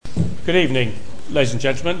Good evening, ladies and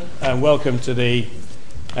gentlemen, and welcome to the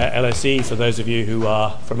LSE. For those of you who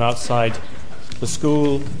are from outside the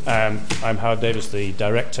school, I'm Howard Davis, the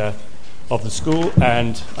director of the school,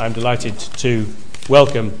 and I'm delighted to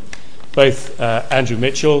welcome both Andrew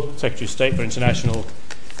Mitchell, Secretary of State for International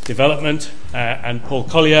Development, and Paul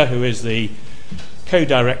Collier, who is the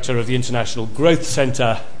co-director of the International Growth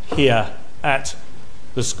Centre here at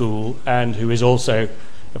the school, and who is also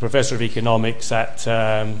a professor of economics at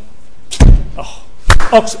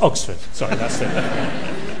Oxford. Sorry, that's it.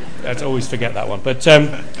 I always forget that one. But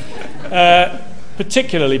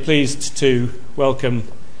particularly pleased to welcome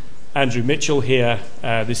Andrew Mitchell here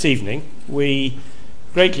this evening. We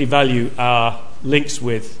greatly value our links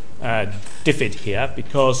with DFID here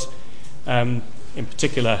because, in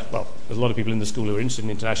particular, well, there's a lot of people in the school who are interested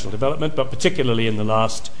in international development, but particularly in the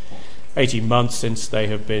last 18 months since they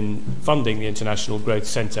have been funding the International Growth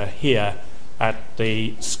Centre here at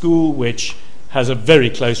the school, which has a very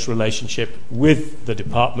close relationship with the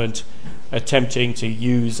department, attempting to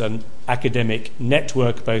use an academic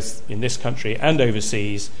network both in this country and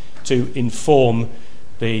overseas to inform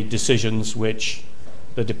the decisions which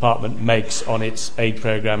the department makes on its aid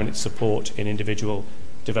programme and its support in individual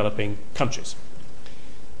developing countries.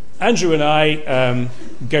 Andrew and I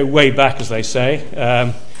go way back, as they say.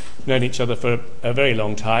 We've known each other for a very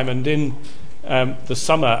long time, and in the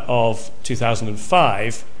summer of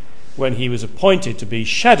 2005, when he was appointed to be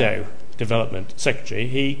Shadow Development Secretary,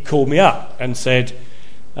 he called me up and said,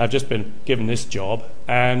 I've just been given this job,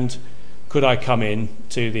 and could I come in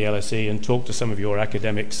to the LSE and talk to some of your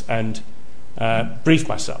academics and brief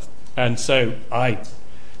myself? And so I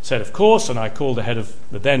said, of course, and I called the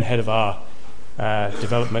then head of our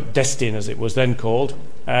development, Destin as it was then called,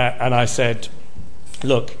 and I said,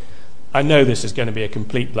 look, I know this is going to be a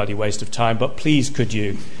complete bloody waste of time, but please could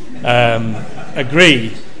you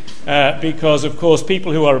agree? Because, of course,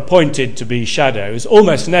 people who are appointed to be shadows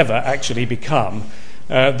almost never actually become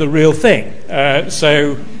the real thing.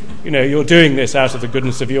 So, you know, you're doing this out of the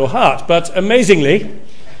goodness of your heart. But amazingly,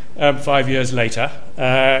 5 years later,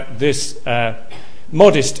 this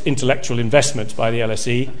modest intellectual investment by the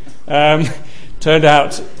LSE turned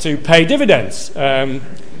out to pay dividends.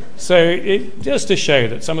 So it just to show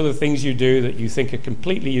that some of the things you do that you think are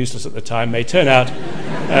completely useless at the time may turn out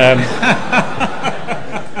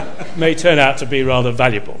to be rather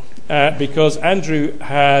valuable, because Andrew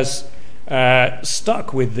has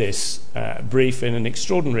stuck with this brief in an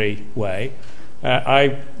extraordinary way.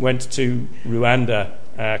 I went to Rwanda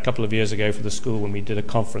a couple of years ago for the school when we did a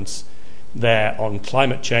conference there on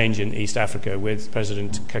climate change in East Africa with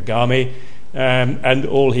President Kagame, and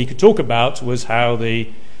all he could talk about was how the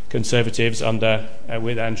Conservatives,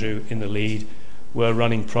 with Andrew in the lead, were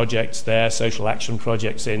running projects there, social action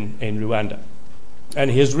projects in Rwanda.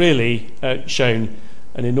 And he has really shown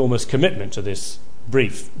an enormous commitment to this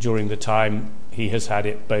brief during the time he has had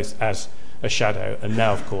it both as a shadow and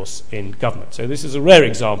now, of course, in government. So this is a rare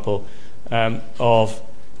example of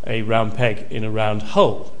a round peg in a round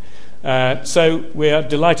hole. So we are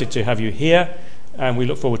delighted to have you here, and we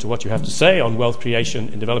look forward to what you have to say on wealth creation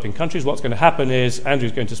in developing countries. What's going to happen is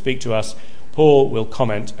Andrew's going to speak to us, Paul will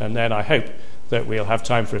comment, and then I hope that we'll have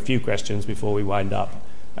time for a few questions before we wind up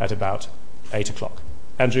at about 8 o'clock.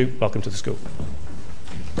 Andrew, welcome to the school.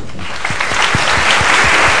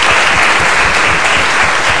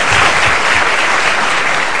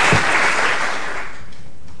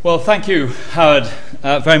 Well, thank you, Howard,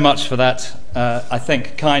 very much for that, I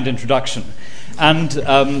think, kind introduction. And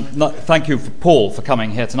thank you, Paul, for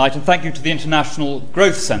coming here tonight, and thank you to the International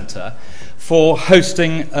Growth Centre for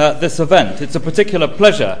hosting this event. It's a particular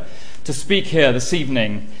pleasure to speak here this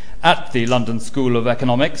evening at the London School of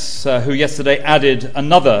Economics, who yesterday added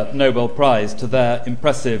another Nobel Prize to their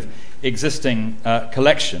impressive existing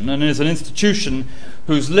collection, and is an institution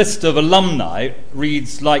whose list of alumni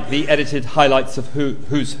reads like the edited highlights of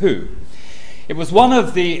Who's Who. It was one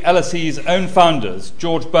of the LSE's own founders,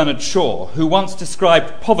 George Bernard Shaw, who once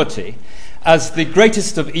described poverty as the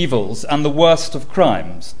greatest of evils and the worst of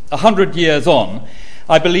crimes. 100 years on,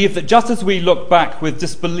 I believe that just as we look back with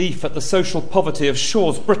disbelief at the social poverty of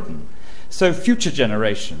Shaw's Britain, so future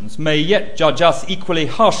generations may yet judge us equally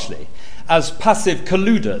harshly as passive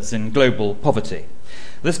colluders in global poverty.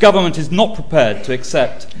 This government is not prepared to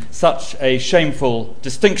accept such a shameful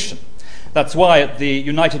distinction. That's why at the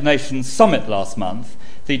United Nations summit last month,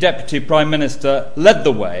 the Deputy Prime Minister led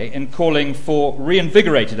the way in calling for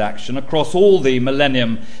reinvigorated action across all the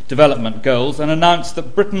Millennium Development Goals and announced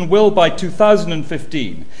that Britain will, by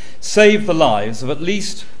 2015, save the lives of at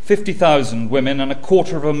least 50,000 women and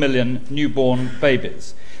 250,000 newborn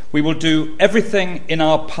babies. We will do everything in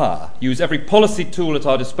our power, use every policy tool at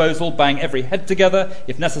our disposal, bang every head together,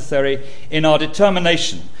 if necessary, in our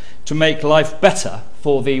determination to make life better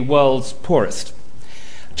for the world's poorest.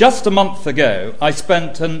 Just a month ago, I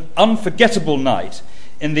spent an unforgettable night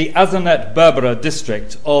in the Azanet Berbera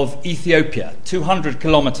district of Ethiopia, 200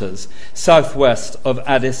 kilometers southwest of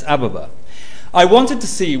Addis Ababa. I wanted to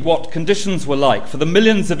see what conditions were like for the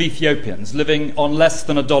millions of Ethiopians living on less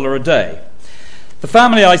than $1 a day. The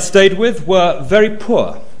family I stayed with were very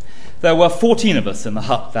poor. There were 14 of us in the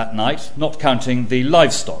hut that night, not counting the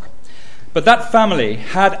livestock. But that family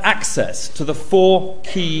had access to the 4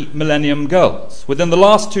 key Millennium Goals. Within the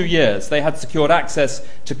last 2 years, they had secured access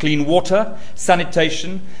to clean water,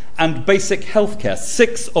 sanitation, and basic healthcare.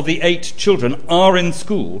 6 of the 8 children are in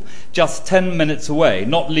school just 10 minutes away,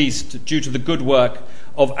 not least due to the good work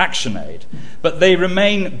of ActionAid. But they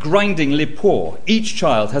remain grindingly poor. Each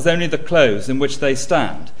child has only the clothes in which they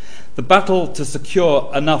stand. The battle to secure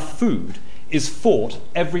enough food is fought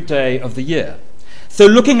every day of the year. So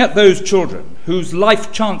looking at those children whose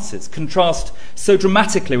life chances contrast so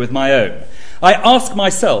dramatically with my own, I ask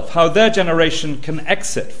myself how their generation can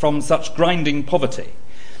exit from such grinding poverty.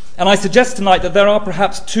 And I suggest tonight that there are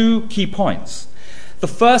perhaps 2 key points. The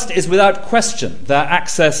first is without question their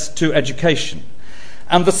access to education.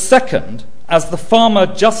 And the second, as the farmer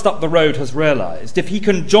just up the road has realized, if he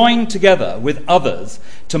can join together with others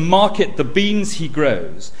to market the beans he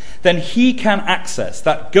grows, then he can access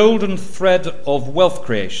that golden thread of wealth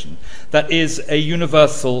creation that is a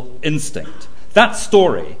universal instinct. That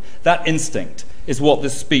story, that instinct, is what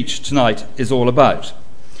this speech tonight is all about.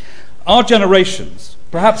 Our generations,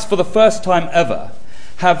 perhaps for the first time ever,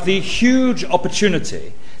 have the huge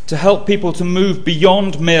opportunity to help people to move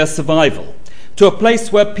beyond mere survival, to a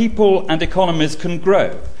place where people and economies can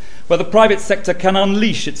grow, where the private sector can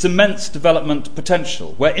unleash its immense development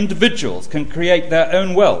potential, where individuals can create their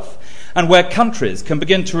own wealth, and where countries can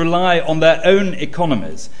begin to rely on their own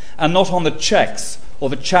economies and not on the checks or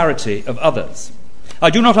the charity of others. I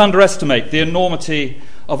do not underestimate the enormity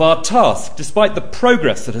of our task, despite the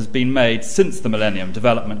progress that has been made since the Millennium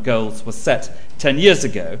Development Goals were set 10 years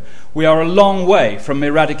ago. We are a long way from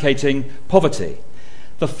eradicating poverty.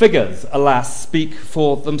 The figures, alas, speak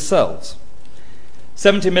for themselves.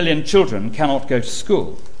 70 million children cannot go to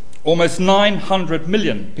school. Almost 900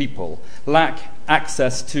 million people lack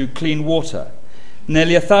access to clean water.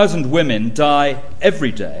 Nearly 1,000 women die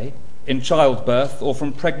every day in childbirth or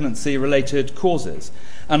from pregnancy-related causes,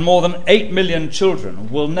 and more than 8 million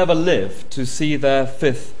children will never live to see their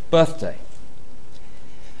 5th birthday.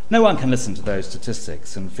 No one can listen to those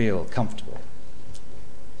statistics and feel comfortable.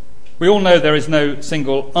 We all know there is no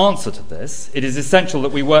single answer to this. It is essential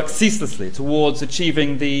that we work ceaselessly towards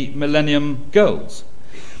achieving the Millennium Goals.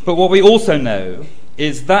 But what we also know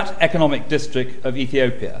is that economic district of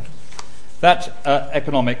Ethiopia, that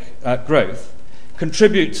economic growth,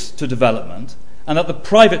 contributes to development, and that the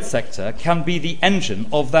private sector can be the engine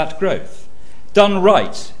of that growth. Done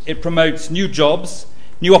right, it promotes new jobs,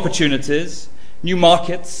 new opportunities, new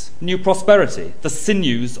markets, new prosperity, the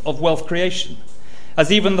sinews of wealth creation.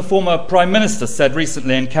 As even the former Prime Minister said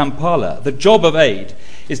recently in Kampala, the job of aid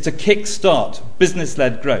is to kick-start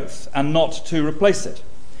business-led growth and not to replace it.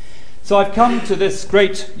 So I've come to this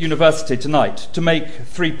great university tonight to make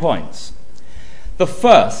 3 points. The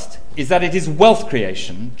first is that it is wealth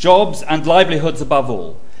creation, jobs and livelihoods above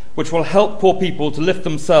all, which will help poor people to lift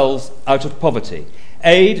themselves out of poverty.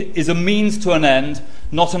 Aid is a means to an end,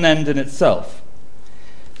 not an end in itself.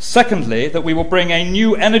 Secondly, that we will bring a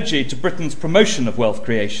new energy to Britain's promotion of wealth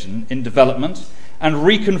creation in development and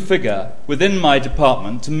reconfigure within my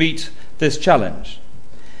department to meet this challenge.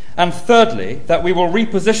 And thirdly, that we will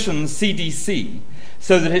reposition CDC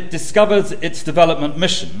so that it discovers its development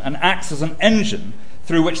mission and acts as an engine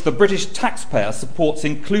through which the British taxpayer supports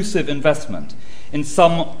inclusive investment in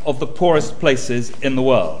some of the poorest places in the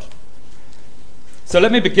world. So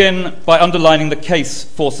let me begin by underlining the case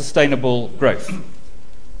for sustainable growth.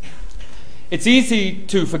 It's easy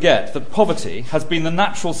to forget that poverty has been the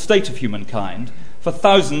natural state of humankind for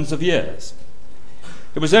thousands of years.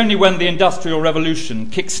 It was only when the Industrial Revolution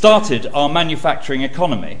kick-started our manufacturing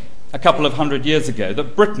economy a couple of 100 years ago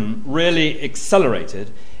that Britain really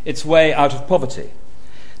accelerated its way out of poverty.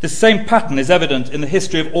 This same pattern is evident in the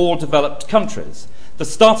history of all developed countries. The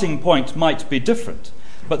starting point might be different,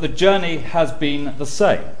 but the journey has been the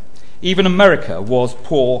same. Even America was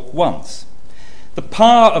poor once. The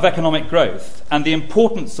power of economic growth and the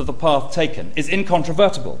importance of the path taken is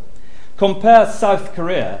incontrovertible. Compare South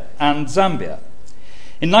Korea and Zambia.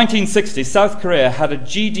 In 1960, South Korea had a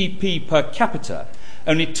GDP per capita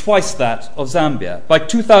only twice that of Zambia. By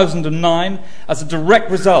 2009, as a direct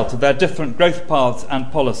result of their different growth paths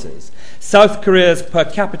and policies, South Korea's per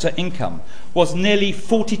capita income was nearly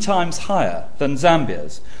 40 times higher than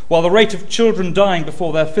Zambia's, while the rate of children dying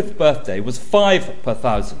before their 5th birthday was 5 per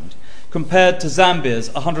thousand, compared to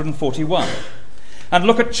Zambia's 141. And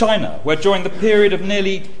look at China, where during the period of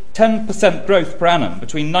nearly 10% growth per annum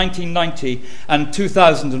between 1990 and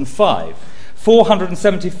 2005,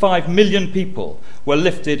 475 million people were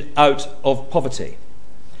lifted out of poverty.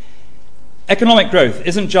 Economic growth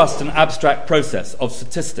isn't just an abstract process of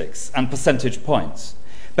statistics and percentage points.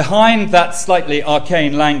 Behind that slightly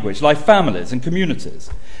arcane language lie families and communities.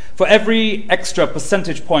 For every extra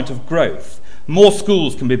percentage point of growth, more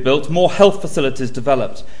schools can be built, more health facilities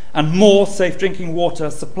developed, and more safe drinking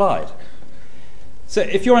water supplied. So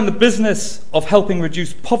if you're in the business of helping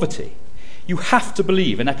reduce poverty, you have to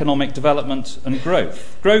believe in economic development and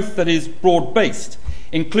growth that is broad-based,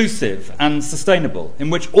 inclusive and sustainable, in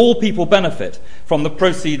which all people benefit from the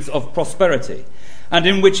proceeds of prosperity, and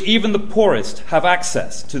in which even the poorest have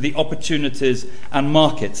access to the opportunities and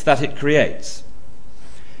markets that it creates.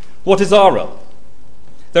 What is our role?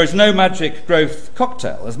 There is no magic growth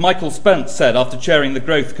cocktail. As Michael Spence said after chairing the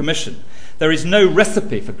Growth Commission, there is no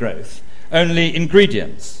recipe for growth, only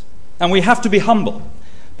ingredients. And we have to be humble.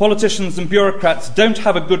 Politicians and bureaucrats don't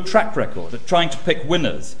have a good track record at trying to pick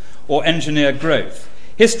winners or engineer growth.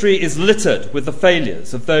 History is littered with the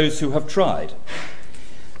failures of those who have tried.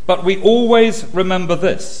 But we always remember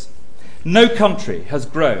this. No country has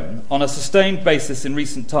grown on a sustained basis in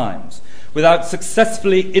recent times without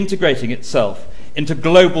successfully integrating itself into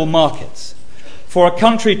global markets. For a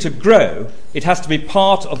country to grow, it has to be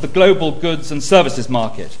part of the global goods and services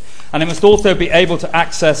market, and it must also be able to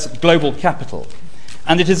access global capital.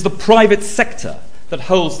 And it is the private sector that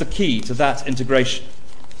holds the key to that integration.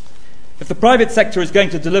 If the private sector is going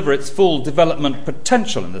to deliver its full development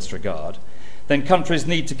potential in this regard, then countries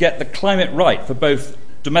need to get the climate right for both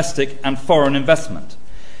domestic and foreign investment.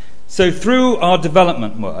 So through our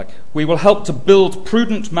development work, we will help to build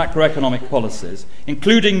prudent macroeconomic policies,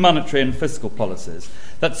 including monetary and fiscal policies,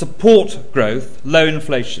 that support growth, low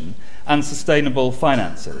inflation, and sustainable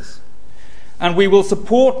finances. And we will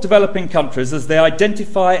support developing countries as they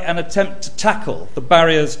identify and attempt to tackle the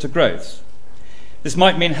barriers to growth. This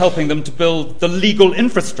might mean helping them to build the legal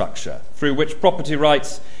infrastructure through which property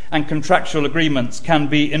rights and contractual agreements can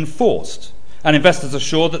be enforced, and investors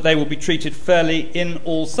assured that they will be treated fairly in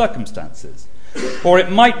all circumstances. Or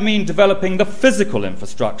it might mean developing the physical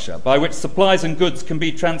infrastructure by which supplies and goods can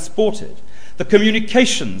be transported, the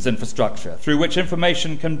communications infrastructure through which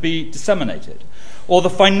information can be disseminated, or the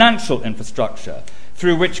financial infrastructure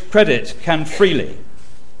through which credit can freely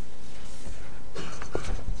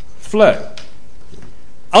flow.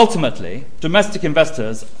 Ultimately, domestic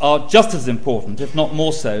investors are just as important, if not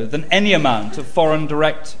more so, than any amount of foreign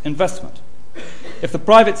direct investment. If the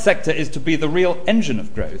private sector is to be the real engine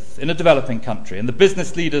of growth in a developing country, and the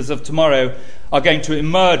business leaders of tomorrow are going to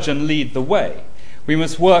emerge and lead the way, we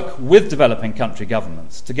must work with developing country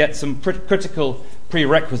governments to get some critical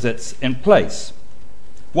prerequisites in place.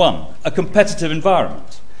 1, a competitive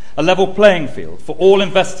environment, a level playing field for all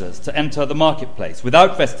investors to enter the marketplace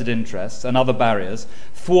without vested interests and other barriers,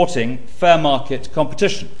 thwarting fair market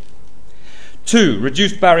competition. 2,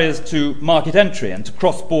 reduced barriers to market entry and to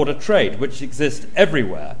cross-border trade, which exist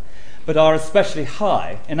everywhere, but are especially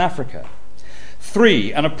high in Africa.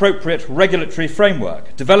 3, an appropriate regulatory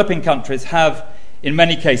framework. Developing countries have, in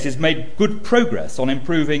many cases, made good progress on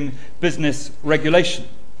improving business regulation.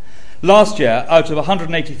 Last year, out of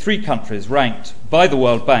 183 countries ranked by the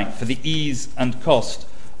World Bank for the ease and cost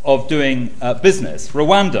of doing business,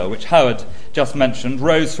 Rwanda, which Howard just mentioned,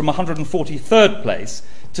 rose from 143rd place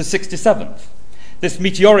to 67th. This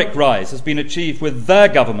meteoric rise has been achieved with their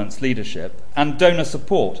government's leadership and donor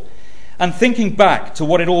support. And thinking back to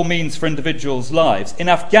what it all means for individuals' lives, in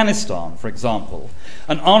Afghanistan, for example,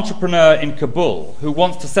 an entrepreneur in Kabul who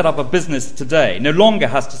wants to set up a business today no longer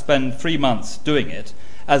has to spend 3 months doing it,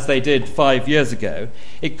 as they did 5 years ago.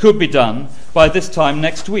 It could be done by this time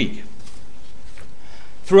next week.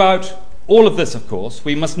 Throughout all of this, of course,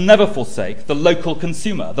 we must never forsake the local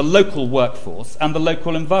consumer, the local workforce, and the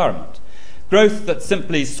local environment. Growth that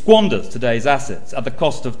simply squanders today's assets at the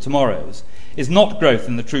cost of tomorrow's is not growth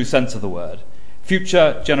in the true sense of the word.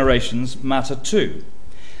 Future generations matter too.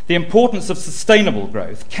 The importance of sustainable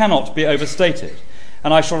growth cannot be overstated,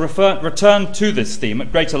 and I shall return to this theme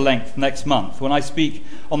at greater length next month when I speak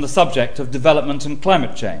on the subject of development and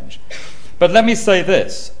climate change. But let me say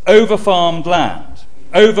this: over-farmed land,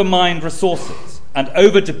 over-mined resources, and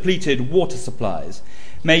over-depleted water supplies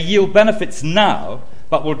may yield benefits now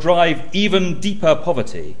but will drive even deeper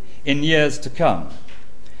poverty in years to come.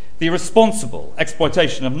 The irresponsible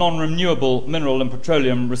exploitation of non-renewable mineral and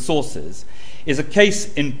petroleum resources is a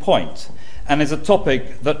case in point and is a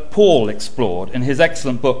topic that Paul explored in his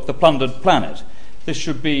excellent book, The Plundered Planet. This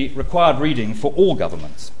should be required reading for all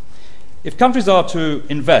governments. If countries are to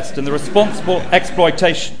invest in the responsible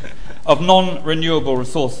exploitation of non-renewable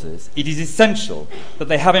resources, it is essential that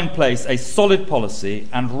they have in place a solid policy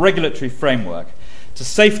and regulatory framework to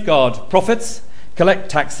safeguard profits, collect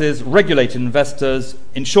taxes, regulate investors,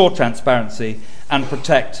 ensure transparency, and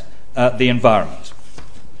protect the environment.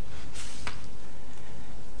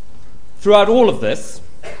 Throughout all of this,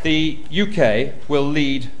 the UK will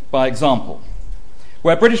lead by example.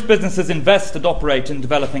 Where British businesses invest and operate in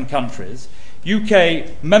developing countries,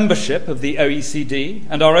 UK membership of the OECD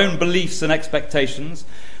and our own beliefs and expectations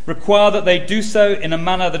require that they do so in a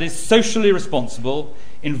manner that is socially responsible,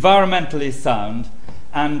 environmentally sound,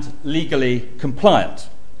 and legally compliant.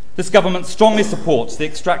 This government strongly supports the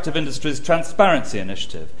Extractive Industries Transparency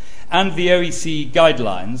Initiative and the OECD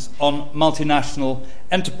guidelines on multinational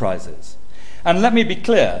enterprises. And let me be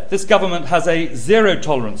clear, this government has a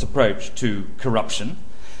zero-tolerance approach to corruption.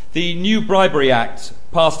 The new Bribery Act,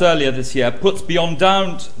 passed earlier this year, puts beyond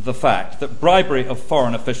doubt the fact that bribery of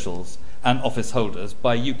foreign officials and office holders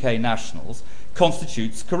by UK nationals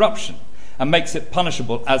constitutes corruption and makes it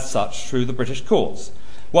punishable as such through the British courts.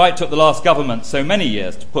 Why it took the last government so many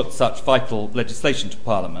years to put such vital legislation to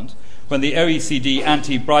Parliament, when the OECD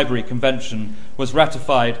Anti-Bribery Convention was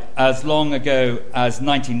ratified as long ago as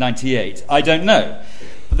 1998, I don't know.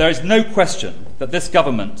 But there is no question that this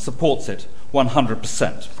government supports it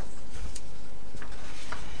 100%.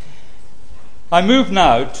 I move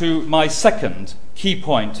now to my second key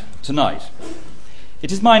point tonight.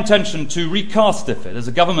 It is my intention to recast DFID as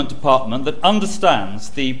a government department that understands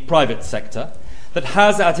the private sector, that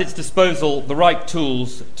has at its disposal the right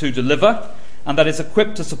tools to deliver, and that is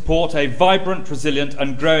equipped to support a vibrant, resilient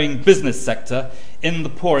and growing business sector in the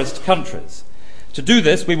poorest countries. To do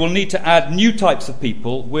this, we will need to add new types of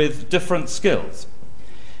people with different skills.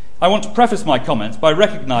 I want to preface my comments by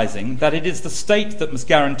recognising that it is the state that must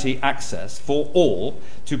guarantee access for all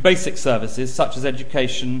to basic services such as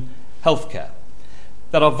education, healthcare,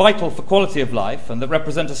 that are vital for quality of life and that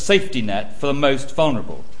represent a safety net for the most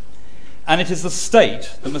vulnerable. And it is the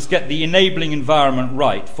state that must get the enabling environment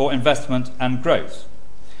right for investment and growth.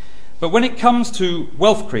 But when it comes to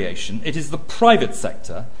wealth creation, it is the private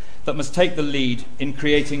sector that must take the lead in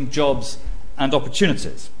creating jobs and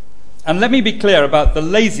opportunities. And let me be clear about the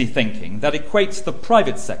lazy thinking that equates the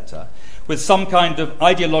private sector with some kind of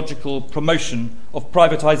ideological promotion of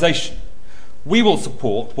privatisation. We will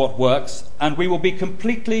support what works, and we will be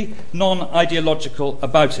completely non-ideological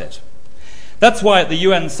about it. That's why at the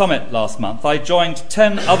UN summit last month I joined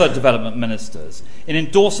 10 other development ministers in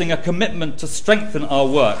endorsing a commitment to strengthen our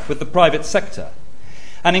work with the private sector.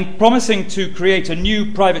 And in promising to create a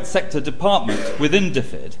new private sector department within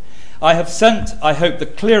DFID, I have sent, I hope, the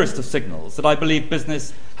clearest of signals that I believe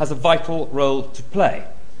business has a vital role to play.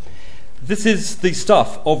 This is the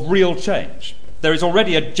stuff of real change. There is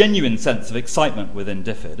already a genuine sense of excitement within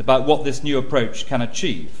DFID about what this new approach can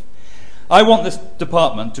achieve. I want this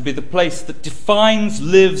department to be the place that defines,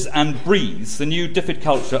 lives and breathes the new DFID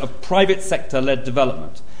culture of private sector-led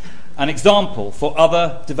development, an example for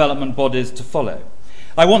other development bodies to follow.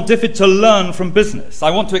 I want DFID to learn from business.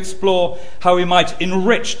 I want to explore how we might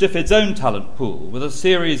enrich DFID's own talent pool with a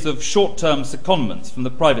series of short-term secondments from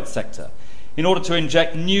the private sector in order to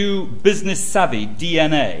inject new business-savvy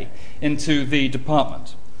DNA into the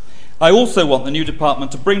department. I also want the new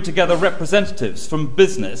department to bring together representatives from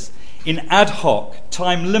business in ad hoc,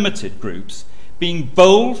 time-limited groups, being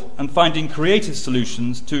bold and finding creative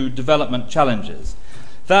solutions to development challenges.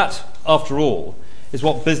 That, after all, is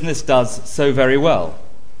what business does so very well.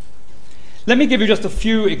 Let me give you just a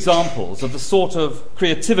few examples of the sort of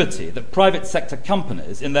creativity that private sector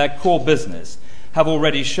companies in their core business have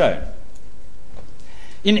already shown.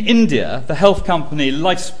 In India, the health company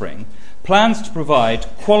LifeSpring plans to provide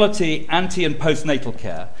quality ante- and postnatal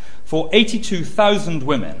care for 82,000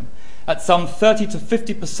 women at some 30 to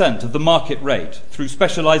 50% of the market rate through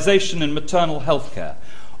specialisation in maternal health care,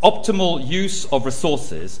 optimal use of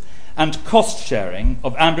resources, and cost sharing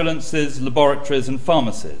of ambulances, laboratories and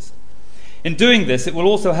pharmacies. In doing this, it will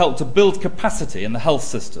also help to build capacity in the health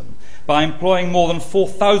system by employing more than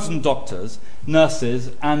 4,000 doctors,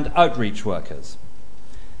 nurses and outreach workers.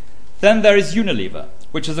 Then there is Unilever,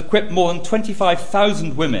 which has equipped more than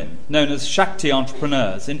 25,000 women, known as Shakti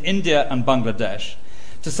entrepreneurs, in India and Bangladesh,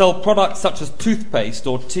 to sell products such as toothpaste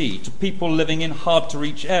or tea to people living in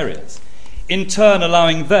hard-to-reach areas. in turn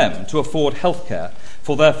allowing them to afford healthcare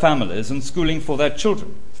for their families and schooling for their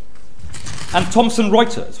children. And Thomson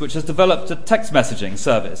Reuters, which has developed a text messaging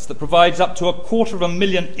service that provides up to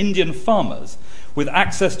 250,000 Indian farmers with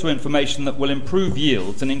access to information that will improve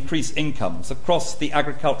yields and increase incomes across the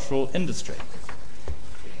agricultural industry.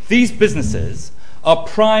 These businesses are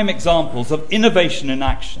prime examples of innovation in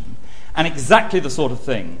action and exactly the sort of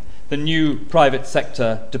thing the new private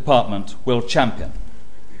sector department will champion.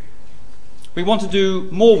 We want to do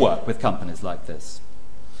more work with companies like this.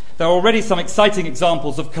 There are already some exciting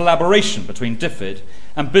examples of collaboration between DFID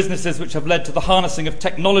and businesses which have led to the harnessing of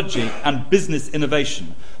technology and business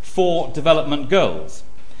innovation for development goals.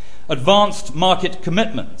 Advanced market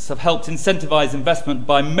commitments have helped incentivize investment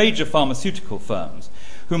by major pharmaceutical firms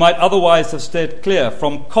who might otherwise have steered clear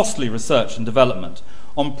from costly research and development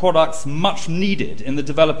on products much needed in the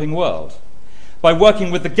developing world. By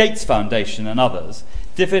working with the Gates Foundation and others,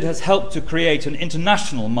 DFID has helped to create an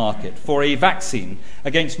international market for a vaccine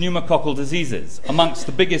against pneumococcal diseases, amongst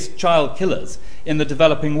the biggest child killers in the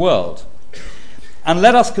developing world. And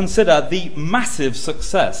let us consider the massive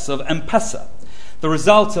success of M-Pesa, the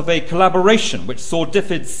result of a collaboration which saw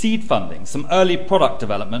DFID seed funding some early product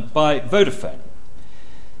development by Vodafone.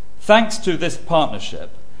 Thanks to this partnership,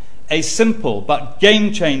 a simple but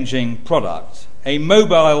game-changing product, a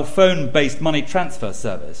mobile phone-based money transfer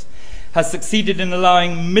service, has succeeded in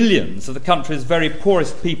allowing millions of the country's very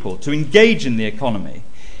poorest people to engage in the economy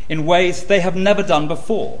in ways they have never done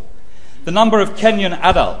before. The number of Kenyan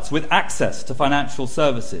adults with access to financial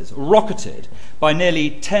services rocketed by nearly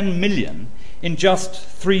 10 million in just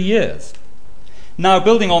 3 years. Now,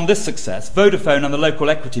 building on this success, Vodafone and the local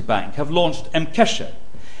equity bank have launched M-Keshe,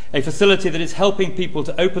 a facility that is helping people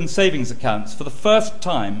to open savings accounts for the first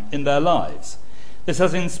time in their lives. This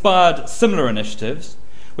has inspired similar initiatives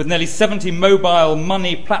with nearly 70 mobile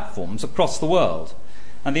money platforms across the world.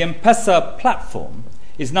 And the M-Pesa platform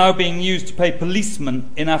is now being used to pay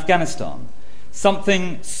policemen in Afghanistan,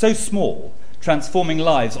 something so small, transforming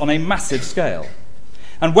lives on a massive scale.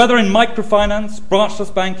 And whether in microfinance,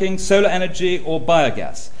 branchless banking, solar energy, or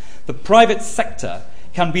biogas, the private sector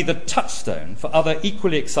can be the touchstone for other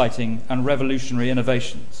equally exciting and revolutionary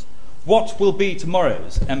innovations. What will be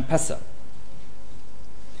tomorrow's M-Pesa?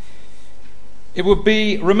 It would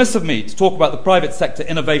be remiss of me to talk about the private sector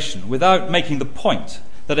innovation without making the point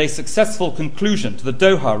that a successful conclusion to the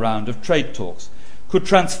Doha round of trade talks could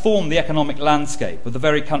transform the economic landscape of the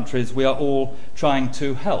very countries we are all trying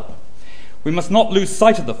to help. We must not lose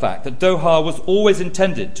sight of the fact that Doha was always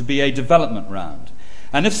intended to be a development round,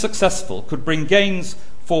 and if successful, could bring gains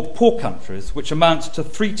for poor countries which amount to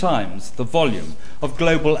 3 times the volume of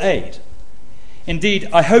global aid. Indeed,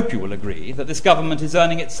 I hope you will agree that this government is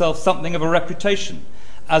earning itself something of a reputation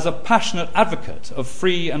as a passionate advocate of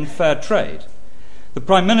free and fair trade. The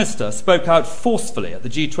Prime Minister spoke out forcefully at the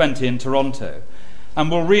G20 in Toronto and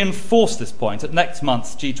will reinforce this point at next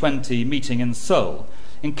month's G20 meeting in Seoul,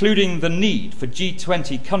 including the need for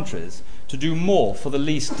G20 countries to do more for the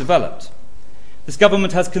least developed. This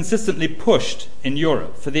government has consistently pushed in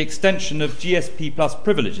Europe for the extension of GSP Plus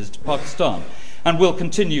privileges to Pakistan and will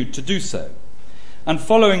continue to do so. And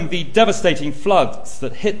following the devastating floods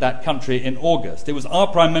that hit that country in August, it was our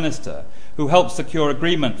Prime Minister who helped secure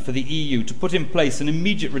agreement for the EU to put in place an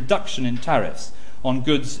immediate reduction in tariffs on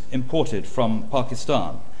goods imported from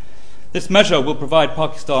Pakistan. This measure will provide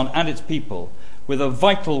Pakistan and its people with a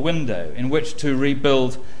vital window in which to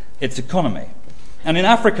rebuild its economy. And in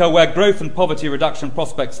Africa, where growth and poverty reduction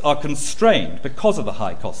prospects are constrained because of the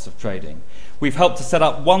high costs of trading, we've helped to set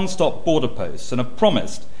up one-stop border posts and have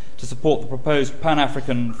promised to support the proposed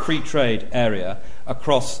Pan-African free trade area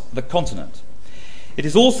across the continent. It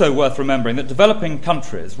is also worth remembering that developing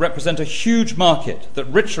countries represent a huge market that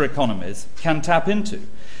richer economies can tap into,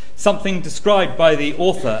 something described by the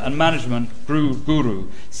author and management guru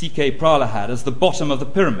C.K. Prahalad as the bottom of the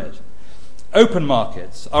pyramid. Open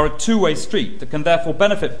markets are a two-way street that can therefore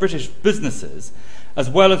benefit British businesses as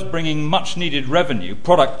well as bringing much-needed revenue,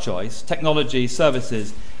 product choice, technology,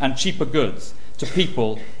 services and cheaper goods to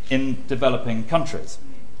people in developing countries.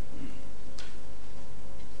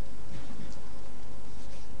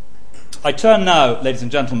 I turn now, ladies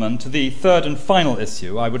and gentlemen, to the third and final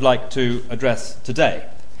issue I would like to address today,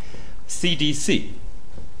 CDC.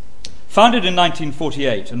 Founded in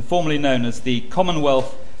 1948 and formerly known as the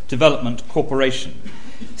Commonwealth Development Corporation,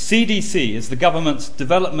 CDC is the government's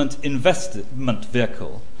development investment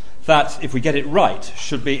vehicle that, if we get it right,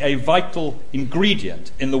 should be a vital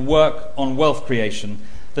ingredient in the work on wealth creation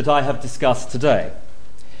that I have discussed today.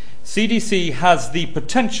 CDC has the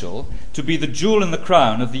potential to be the jewel in the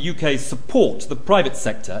crown of the UK's support to the private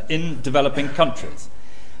sector in developing countries,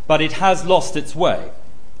 but it has lost its way.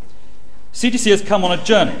 CDC has come on a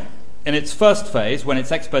journey. In its first phase, when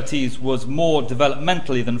its expertise was more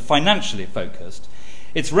developmentally than financially focused,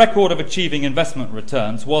 its record of achieving investment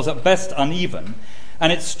returns was at best uneven,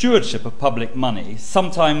 and its stewardship of public money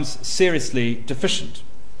sometimes seriously deficient.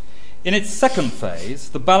 In its second phase,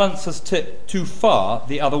 the balance has tipped too far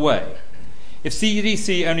the other way. If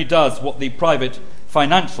CDC only does what the private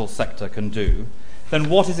financial sector can do, then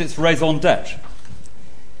what is its raison d'etre?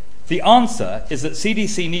 The answer is that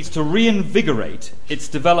CDC needs to reinvigorate its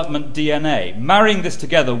development DNA, marrying this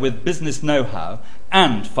together with business know-how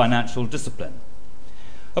and financial discipline.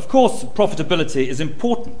 Of course, profitability is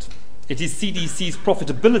important. It is CDC's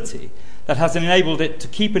profitability that has enabled it to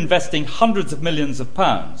keep investing hundreds of millions of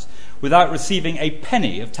pounds without receiving a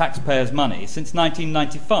penny of taxpayers' money since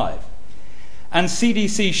 1995. And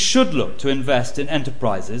CDC should look to invest in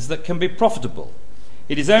enterprises that can be profitable.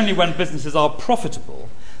 It is only when businesses are profitable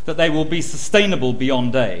that they will be sustainable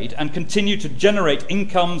beyond aid and continue to generate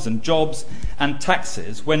incomes and jobs and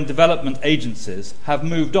taxes when development agencies have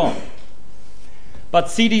moved on. But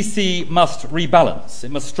CDC must rebalance. It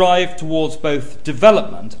must strive towards both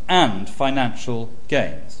development and financial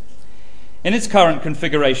gains. In its current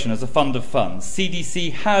configuration as a fund of funds,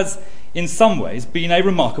 CDC has, in some ways, been a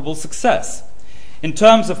remarkable success. In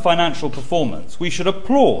terms of financial performance, we should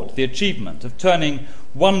applaud the achievement of turning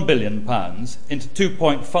 £1 billion into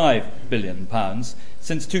 £2.5 billion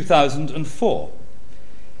since 2004.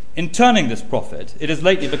 In turning this profit, it has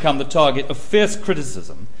lately become the target of fierce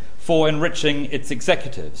criticism for enriching its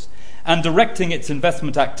executives and directing its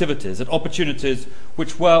investment activities at opportunities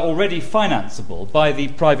which were already financeable by the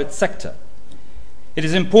private sector. It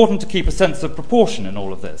is important to keep a sense of proportion in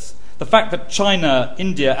all of this. The fact that China,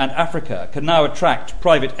 India and Africa can now attract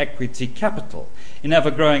private equity capital in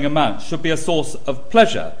ever-growing amounts should be a source of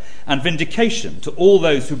pleasure and vindication to all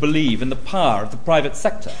those who believe in the power of the private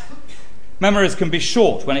sector. Memories can be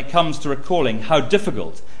short when it comes to recalling how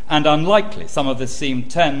difficult and unlikely some of this seemed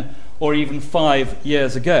 10 or even 5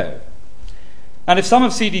 years ago. And if some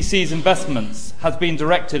of CDC's investments has been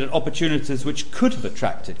directed at opportunities which could have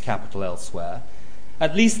attracted capital elsewhere,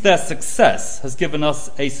 at least their success has given us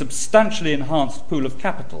a substantially enhanced pool of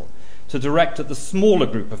capital to direct at the smaller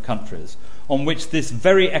group of countries on which this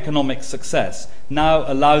very economic success now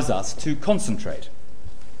allows us to concentrate.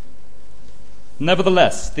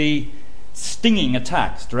 Nevertheless, the stinging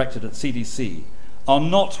attacks directed at CDC are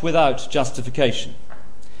not without justification.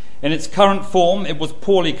 In its current form, it was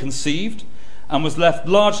poorly conceived and was left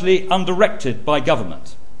largely undirected by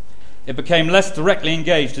government. It became less directly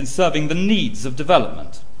engaged in serving the needs of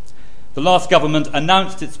development. The last government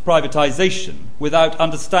announced its privatisation without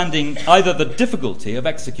understanding either the difficulty of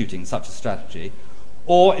executing such a strategy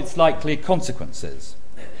or its likely consequences.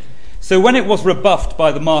 So when it was rebuffed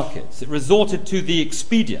by the markets, it resorted to the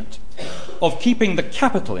expedient of keeping the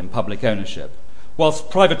capital in public ownership whilst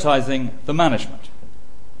privatising the management.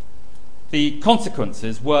 The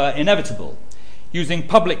consequences were inevitable. Using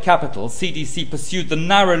public capital, CDC pursued the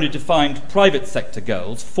narrowly defined private sector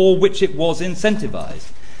goals for which it was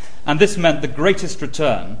incentivised, and this meant the greatest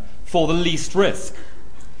return for the least risk.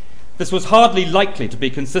 This was hardly likely to be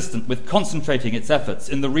consistent with concentrating its efforts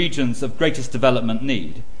in the regions of greatest development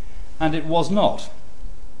need, and it was not.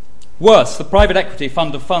 Worse, the private equity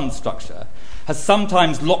fund of funds structure has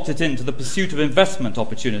sometimes locked it into the pursuit of investment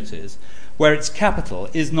opportunities where its capital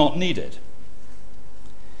is not needed.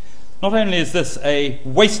 Not only is this a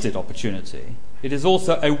wasted opportunity, it is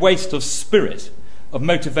also a waste of spirit, of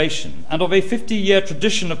motivation, and of a 50-year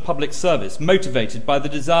tradition of public service motivated by the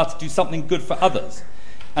desire to do something good for others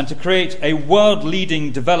and to create a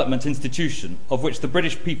world-leading development institution of which the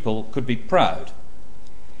British people could be proud.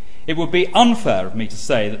 It would be unfair of me to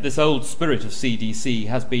say that this old spirit of CDC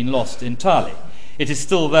has been lost entirely. It is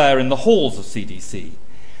still there in the halls of CDC,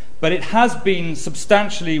 but it has been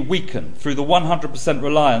substantially weakened through the 100%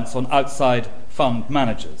 reliance on outside fund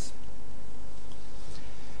managers.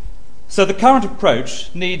 So the current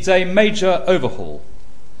approach needs a major overhaul.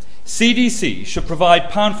 CDC should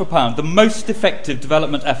provide pound for pound the most effective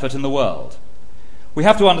development effort in the world. We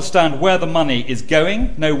have to understand where the money is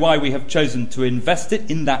going, know why we have chosen to invest it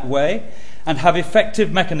in that way, and have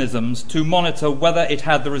effective mechanisms to monitor whether it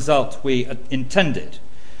had the result we intended.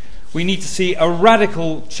 We need to see a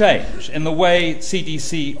radical change in the way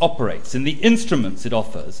CDC operates, in the instruments it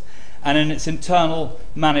offers, and in its internal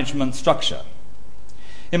management structure.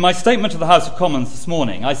 In my statement to the House of Commons this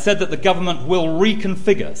morning, I said that the government will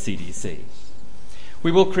reconfigure CDC.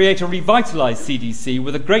 we will create a revitalised CDC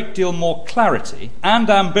with a great deal more clarity and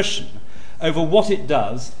ambition over what it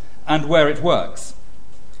does and where it works.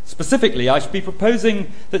 Specifically, I should be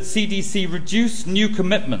proposing that CDC reduce new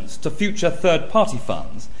commitments to future third-party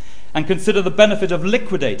funds and consider the benefit of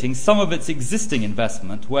liquidating some of its existing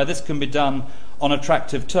investment where this can be done on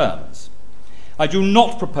attractive terms. I do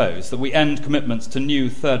not propose that we end commitments to new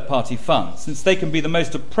third-party funds, since they can be the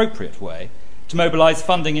most appropriate way to mobilise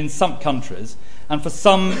funding in some countries and for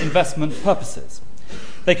some investment purposes.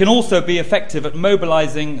 They can also be effective at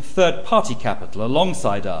mobilising third-party capital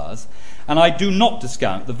alongside ours, and I do not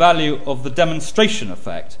discount the value of the demonstration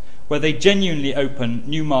effect where they genuinely open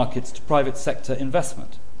new markets to private sector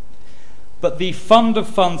investment. But the fund of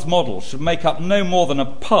funds model should make up no more than a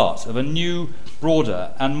part of a new,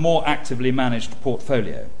 broader and more actively managed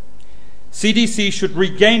portfolio. CDC should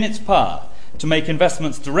regain its power to make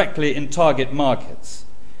investments directly in target markets.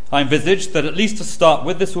 I envisage that, at least to start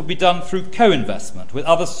with, this will be done through co-investment with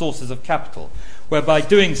other sources of capital, whereby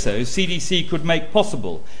doing so, CDC could make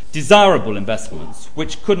possible desirable investments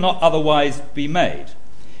which could not otherwise be made.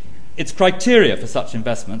 Its criteria for such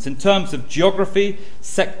investments in terms of geography,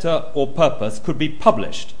 sector or purpose could be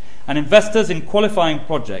published, and investors in qualifying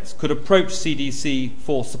projects could approach CDC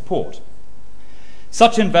for support.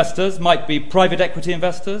 Such investors might be private equity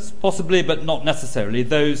investors, possibly but not necessarily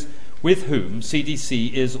those with whom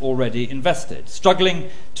CDC is already invested, struggling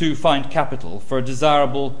to find capital for a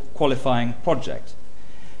desirable qualifying project.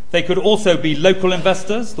 They could also be local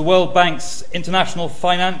investors, the World Bank's International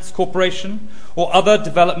Finance Corporation, or other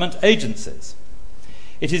development agencies.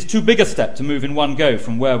 It is too big a step to move in one go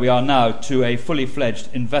from where we are now to a fully fledged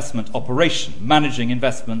investment operation, managing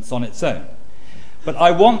investments on its own. But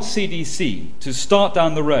I want CDC to start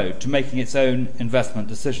down the road to making its own investment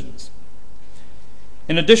decisions.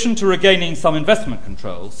 In addition to regaining some investment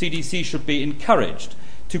control, CDC should be encouraged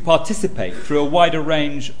to participate through a wider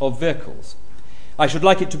range of vehicles. I should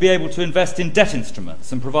like it to be able to invest in debt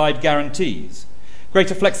instruments and provide guarantees.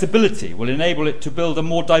 Greater flexibility will enable it to build a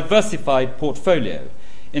more diversified portfolio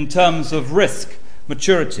in terms of risk,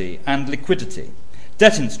 maturity and liquidity.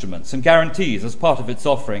 Debt instruments and guarantees as part of its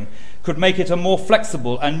offering could make it a more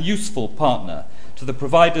flexible and useful partner to the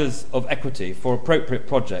providers of equity for appropriate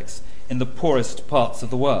projects in the poorest parts of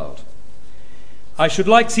the world. I should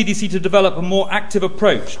like CDC to develop a more active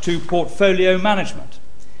approach to portfolio management.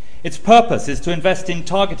 Its purpose is to invest in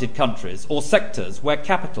targeted countries or sectors where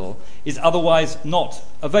capital is otherwise not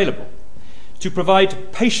available, to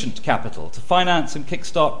provide patient capital to finance and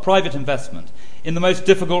kickstart private investment in the most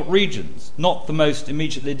difficult regions, not the most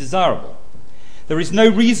immediately desirable. There is no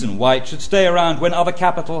reason why it should stay around when other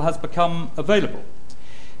capital has become available.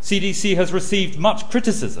 CDC has received much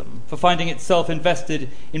criticism for finding itself invested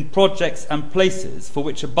in projects and places for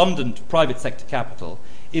which abundant private sector capital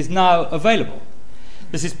is now available.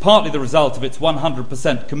 This is partly the result of its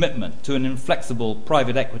 100% commitment to an inflexible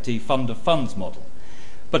private equity fund of funds model.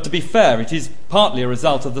 But to be fair, it is partly a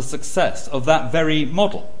result of the success of that very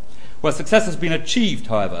model. Where success has been achieved,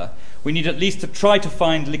 however, we need at least to try to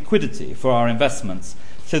find liquidity for our investments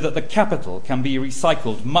so that the capital can be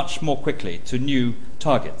recycled much more quickly to new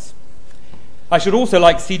targets. I should also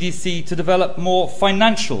like CDC to develop more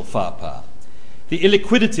financial firepower. The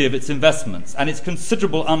illiquidity of its investments and its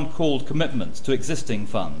considerable uncalled commitments to existing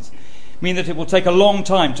funds mean that it will take a long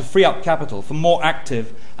time to free up capital for more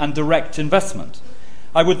active and direct investment.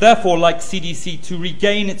 I would therefore like CDC to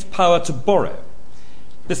regain its power to borrow.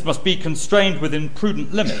 This must be constrained within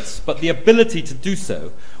prudent limits, but the ability to do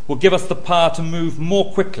so will give us the power to move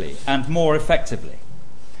more quickly and more effectively.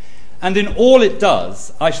 And in all it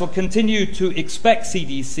does, I shall continue to expect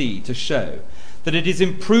CDC to show that it is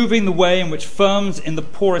improving the way in which firms in the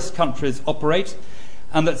poorest countries operate,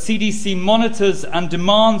 and that CDC monitors and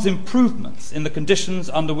demands improvements in the conditions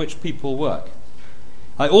under which people work.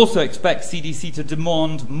 I also expect CDC to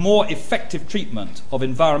demand more effective treatment of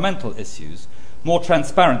environmental issues, more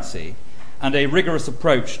transparency, and a rigorous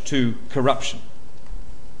approach to corruption.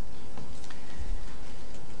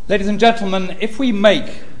 Ladies and gentlemen, if we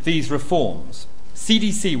make these reforms,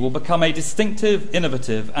 CDC will become a distinctive,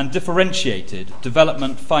 innovative, and differentiated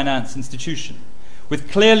development finance institution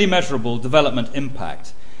with clearly measurable development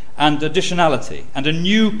impact and additionality, and a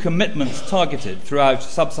new commitment targeted throughout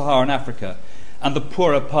sub-Saharan Africa and the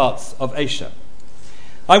poorer parts of Asia.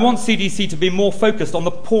 I want CDC to be more focused on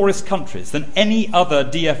the poorest countries than any other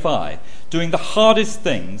DFI, doing the hardest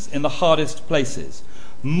things in the hardest places,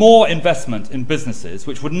 more investment in businesses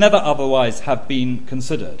which would never otherwise have been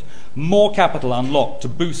considered, more capital unlocked to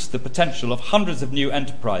boost the potential of hundreds of new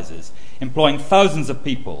enterprises, employing thousands of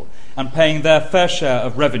people and paying their fair share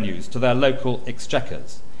of revenues to their local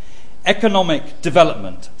exchequers. Economic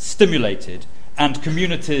development stimulated and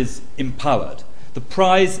communities empowered. The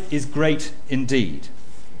prize is great indeed.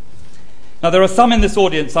 Now, there are some in this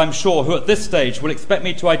audience, I'm sure, who at this stage will expect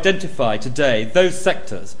me to identify today those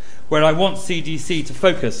sectors where I want CDC to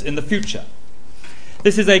focus in the future.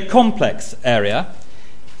 This is a complex area.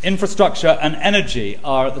 Infrastructure and energy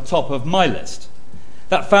are at the top of my list.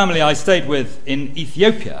 That family I stayed with in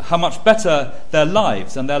Ethiopia, how much better their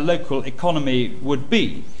lives and their local economy would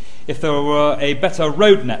be if there were a better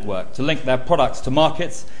road network to link their products to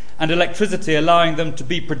markets and electricity allowing them to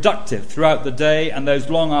be productive throughout the day and those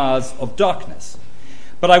long hours of darkness.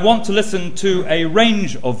 But I want to listen to a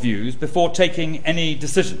range of views before taking any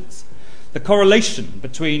decisions. The correlation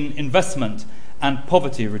between investment and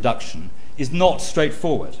poverty reduction is not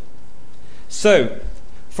straightforward. So,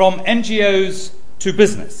 from NGOs to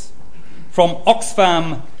business, from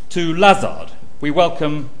Oxfam to Lazard, we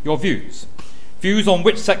welcome your views. Views on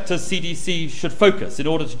which sectors CDC should focus in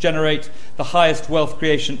order to generate the highest wealth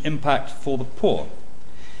creation impact for the poor.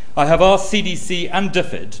 I have asked CDC and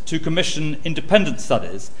DFID to commission independent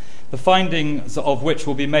studies, the findings of which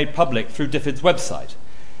will be made public through DFID's website.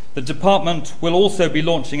 The department will also be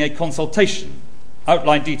launching a consultation,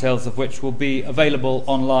 outline details of which will be available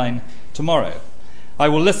online tomorrow. I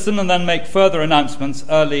will listen and then make further announcements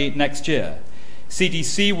early next year.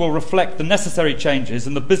 CDC will reflect the necessary changes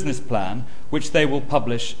in the business plan, which they will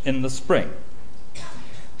publish in the spring.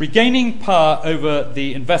 Regaining power over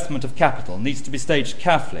the investment of capital needs to be staged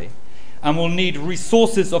carefully and will need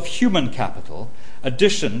resources of human capital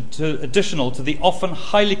additional to the often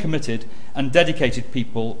highly committed and dedicated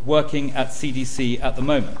people working at CDC at the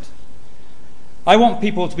moment. I want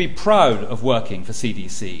people to be proud of working for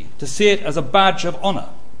CDC, to see it as a badge of honour.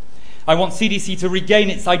 I want CDC to regain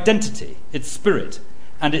its identity, its spirit,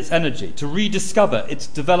 and its energy, to rediscover its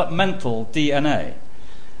developmental DNA.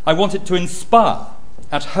 I want it to inspire,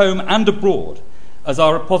 at home and abroad, as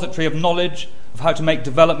our repository of knowledge of how to make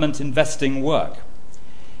development investing work.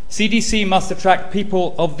 CDC must attract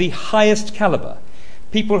people of the highest calibre,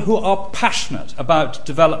 people who are passionate about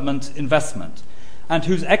development investment, and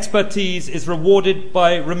whose expertise is rewarded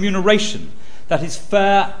by remuneration that is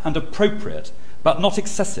fair and appropriate, but not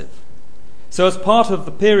excessive. So as part of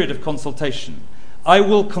the period of consultation, I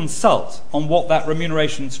will consult on what that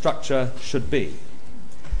remuneration structure should be.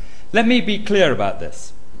 Let me be clear about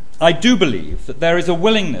this. I do believe that there is a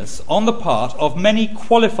willingness on the part of many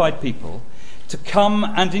qualified people to come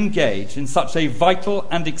and engage in such a vital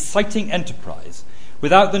and exciting enterprise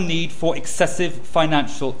without the need for excessive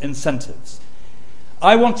financial incentives.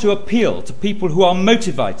 I want to appeal to people who are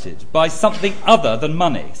motivated by something other than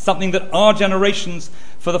money, something that our generations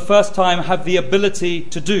for the first time have the ability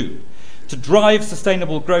to do, to drive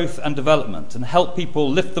sustainable growth and development and help people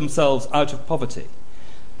lift themselves out of poverty.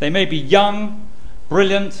 They may be young,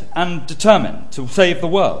 brilliant and determined to save the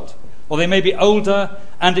world, or they may be older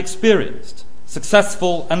and experienced,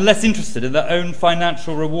 successful and less interested in their own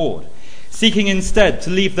financial reward, seeking instead to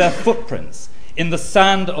leave their footprints in the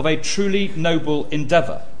sand of a truly noble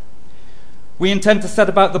endeavour. We intend to set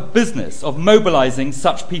about the business of mobilising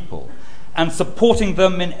such people and supporting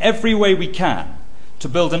them in every way we can to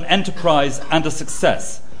build an enterprise and a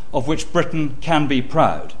success of which Britain can be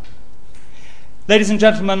proud. Ladies and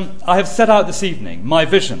gentlemen, I have set out this evening my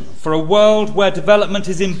vision for a world where development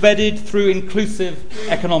is embedded through inclusive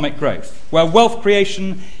economic growth, where wealth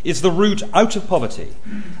creation is the route out of poverty,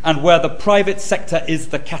 and where the private sector is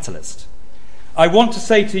the catalyst. I want to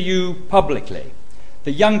say to you publicly,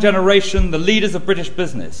 the young generation, the leaders of British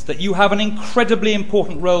business, that you have an incredibly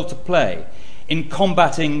important role to play in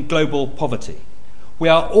combating global poverty. We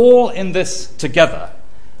are all in this together,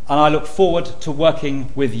 and I look forward to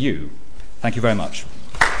working with you. Thank you very much.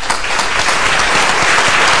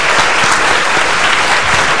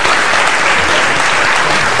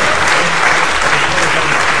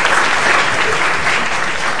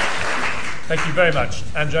 Thank you very much.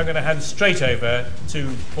 Andrew, I'm going to hand straight over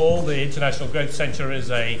to Paul. The International Growth Centre is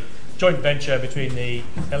a joint venture between the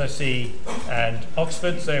LSE and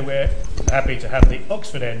Oxford, so we're happy to have the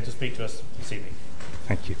Oxford end to speak to us this evening.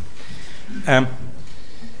 Thank you.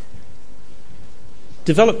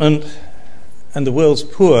 Development and the world's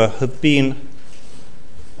poor have been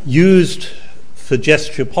used for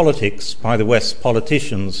gesture politics by the West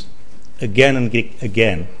politicians again and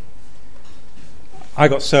again. I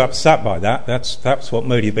got so upset by that. That's what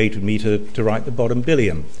motivated me to write The Bottom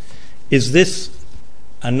Billion. Is this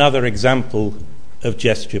another example of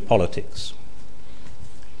gesture politics?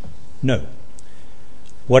 No.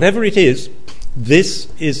 Whatever it is, this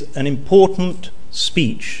is an important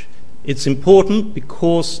speech. It's important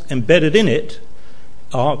because embedded in it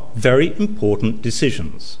are very important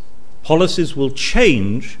decisions. Policies will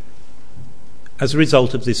change as a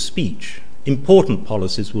result of this speech. Important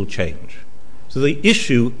policies will change. So the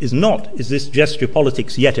issue is not, is this gesture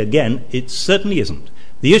politics yet again? It certainly isn't.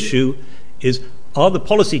 The issue is, are the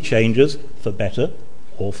policy changes for better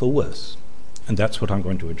or for worse? And that's what I'm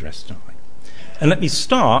going to address tonight. And let me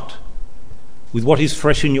start with what is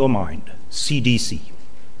fresh in your mind, CDC.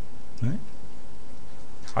 Right?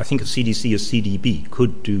 I think a CDC as CDB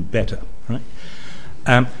could do better. Right?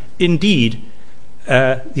 Indeed,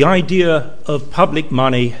 the idea of public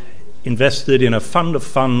money invested in a fund of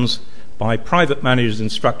funds by private managers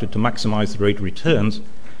instructed to maximize the rate of returns,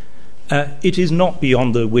 it is not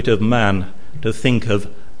beyond the wit of man to think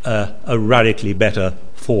of a radically better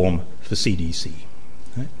form for CDC.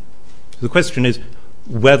 Right? So the question is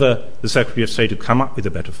whether the Secretary of State had come up with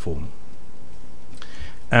a better form.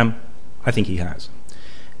 I think he has.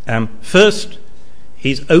 First,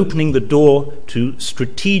 he's opening the door to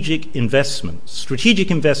strategic investments.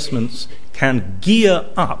 Strategic investments can gear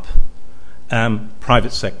up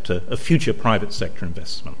private sector, a future private sector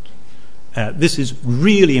investment. This is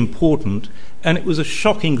really important, and it was a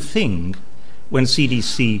shocking thing when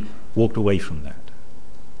CDC walked away from that.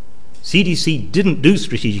 CDC didn't do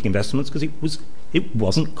strategic investments because it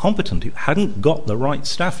wasn't competent. It hadn't got the right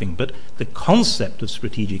staffing, but the concept of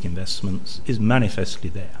strategic investments is manifestly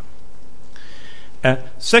there.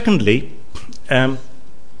 Secondly, the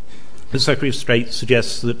Secretary of State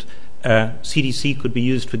suggests that CDC could be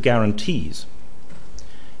used for guarantees.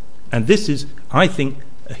 And this is, I think,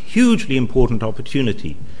 a hugely important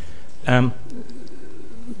opportunity. Governor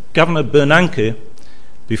Bernanke,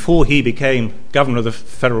 before he became governor of the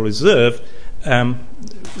Federal Reserve,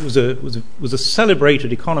 was a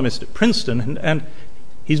celebrated economist at Princeton, and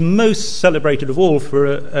he's most celebrated of all for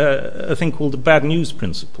a thing called the bad news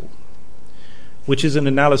principle, which is an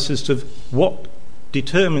analysis of what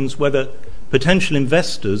determines whether potential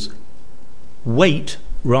investors wait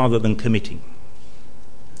rather than committing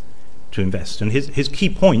to invest. And his key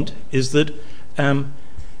point is that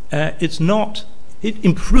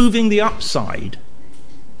improving the upside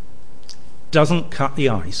doesn't cut the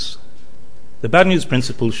ice. The bad news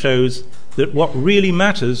principle shows that what really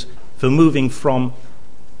matters for moving from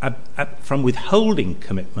withholding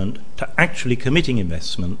commitment to actually committing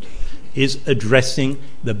investment is addressing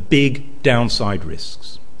the big downside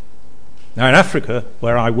risks. Now, in Africa,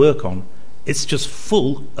 where I work on, it's just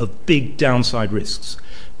full of big downside risks.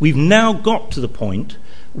 We've now got to the point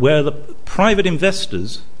where the private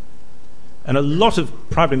investors, and a lot of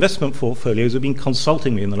private investment portfolios have been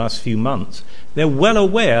consulting me in the last few months, they're well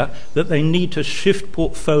aware that they need to shift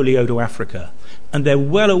portfolio to Africa. And they're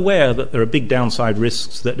well aware that there are big downside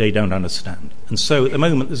risks that they don't understand. And so at the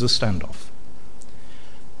moment there's a standoff.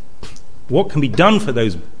 What can be done for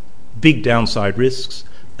those big downside risks?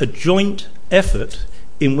 A joint effort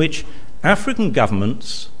in which African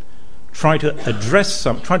governments try to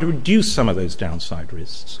reduce some of those downside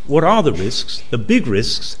risks. What are the risks? The big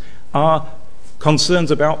risks are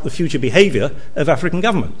concerns about the future behavior of African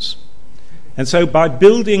governments. And so by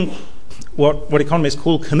building what economists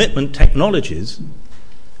call commitment technologies,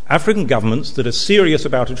 African governments that are serious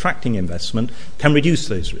about attracting investment can reduce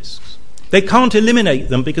those risks. They can't eliminate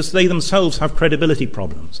them because they themselves have credibility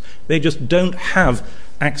problems. They just don't have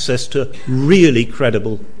access to really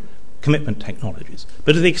credible commitment technologies.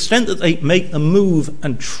 But to the extent that they make a move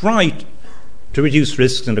and try to reduce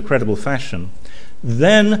risks in a credible fashion,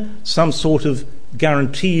 then some sort of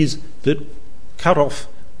guarantees that cut off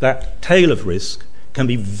that tail of risk can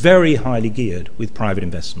be very highly geared with private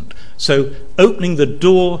investment. So opening the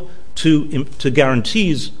door to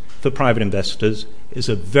guarantees for private investors is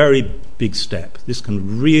a very big step. This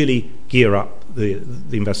can really gear up the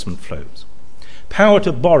investment flows. Power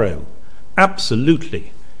to borrow,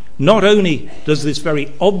 absolutely. Not only does this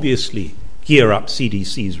very obviously gear up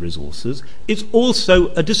CDC's resources, it's also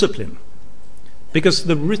a discipline. Because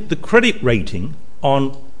the credit rating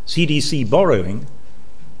on CDC borrowing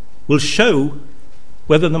will show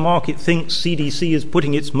whether the market thinks CDC is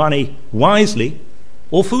putting its money wisely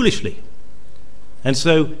or foolishly. And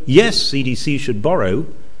so, yes, CDC should borrow,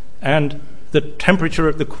 and the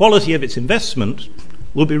temperature, the quality of its investment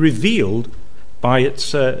will be revealed by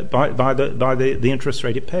its by the interest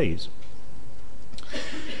rate it pays.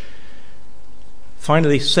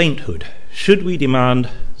 Finally, sainthood. Should we demand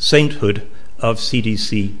sainthood of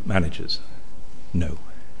CDC managers? No.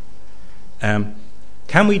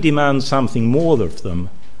 Can we demand something more of them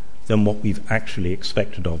than what we've actually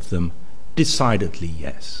expected of them? Decidedly,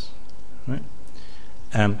 yes. Right?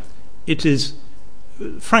 It is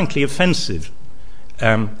frankly offensive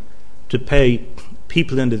to pay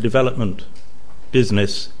people in the development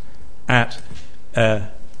business at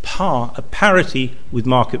parity with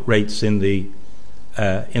market rates in the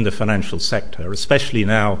financial sector, especially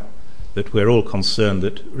now that we're all concerned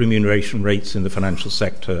that remuneration rates in the financial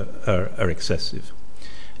sector are excessive.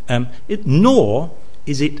 Nor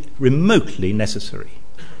is it remotely necessary.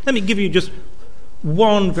 Let me give you just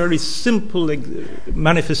one very simple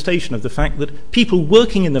manifestation of the fact that people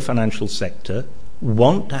working in the financial sector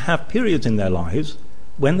want to have periods in their lives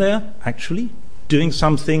when they're actually doing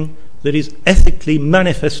something that is ethically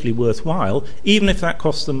manifestly worthwhile, even if that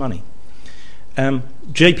costs them money.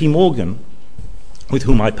 JP Morgan, with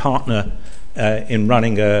whom I partner in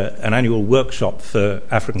running an annual workshop for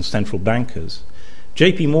African central bankers,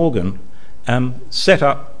 JP Morgan set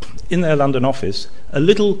up in their London office a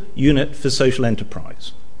little unit for social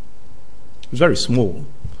enterprise. It was very small.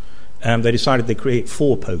 They decided they'd create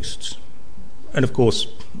 4 posts. And of course,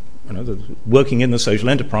 working in the social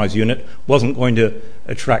enterprise unit wasn't going to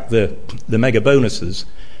attract the mega bonuses.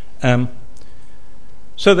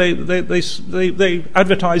 So they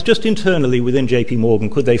advertised just internally within JP Morgan,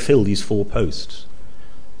 could they fill these 4 posts?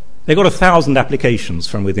 They got 1,000 applications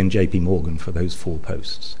from within JP Morgan for those 4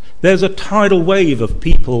 posts. There's a tidal wave of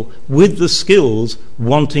people with the skills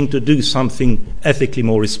wanting to do something ethically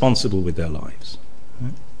more responsible with their lives.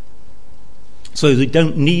 So we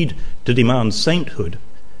don't need to demand sainthood,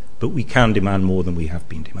 but we can demand more than we have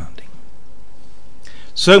been demanding.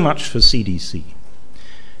 So much for CDC.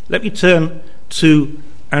 Let me turn to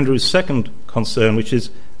Andrew's second concern, which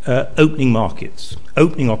is opening markets,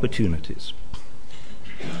 opening opportunities.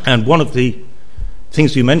 And one of the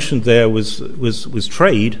things you mentioned there was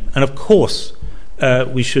trade, and of course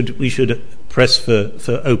we should press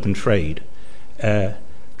for open trade.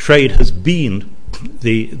 Trade has been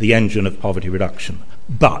the engine of poverty reduction,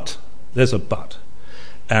 but there's a but.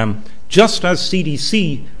 Just as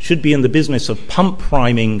CDC should be in the business of pump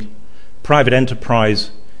priming private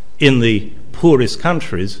enterprise in the poorest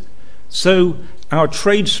countries, so our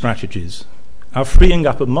trade strategies, our freeing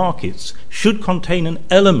up of markets, should contain an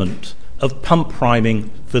element of pump priming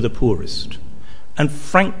for the poorest. And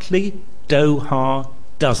frankly, Doha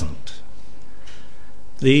doesn't.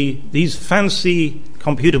 These fancy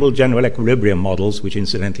computable general equilibrium models, which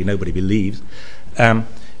incidentally nobody believes,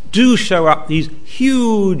 do show up these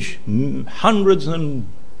huge hundreds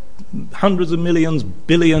of millions,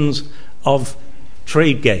 billions of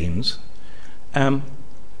trade gains.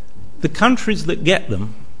 The countries that get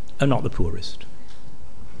them are not the poorest.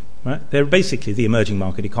 Right? They're basically the emerging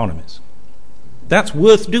market economies. That's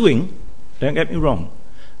worth doing, don't get me wrong,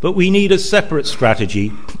 but we need a separate strategy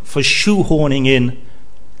for shoehorning in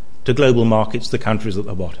to global markets the countries at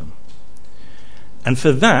the bottom. And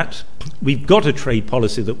for that, we've got a trade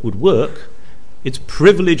policy that would work. It's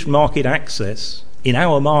privileged market access in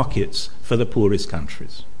our markets for the poorest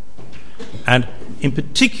countries. And in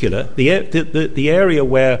particular, the area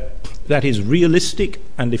where that is realistic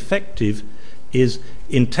and effective is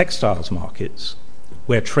in textiles markets,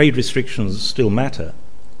 where trade restrictions still matter.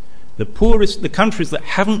 The countries that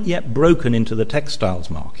haven't yet broken into the textiles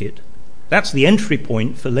market, that's the entry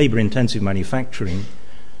point for labor-intensive manufacturing,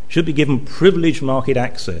 should be given privileged market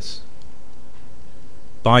access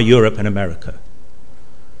by Europe and America.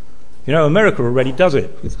 America already does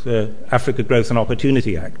it with the Africa Growth and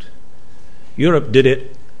Opportunity Act. Europe did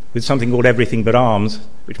it with something called Everything But Arms,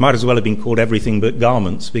 which might as well have been called Everything But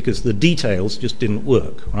Garments, because the details just didn't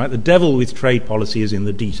work. Right? The devil with trade policy is in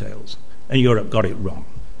the details, and Europe got it wrong.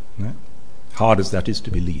 Right? Hard as that is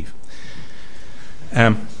to believe.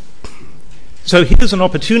 So here's an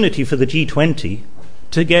opportunity for the G20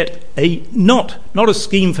 to get not a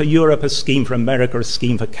scheme for Europe, a scheme for America, a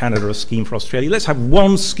scheme for Canada, a scheme for Australia. Let's have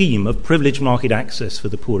one scheme of privileged market access for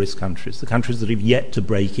the poorest countries, the countries that have yet to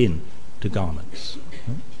break in to garments.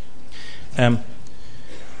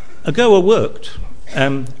 AGOA worked,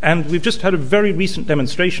 and we've just had a very recent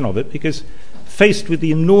demonstration of it, because faced with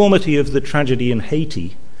the enormity of the tragedy in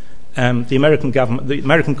Haiti, the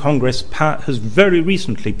American Congress has very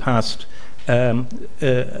recently passed an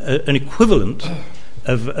equivalent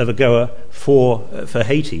of AGOA for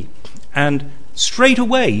Haiti, and straight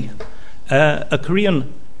away a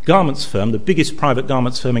Korean garments firm, the biggest private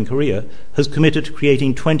garments firm in Korea, has committed to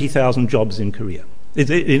creating 20,000 jobs in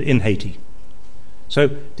Haiti. So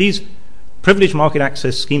these privileged market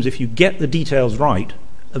access schemes, if you get the details right,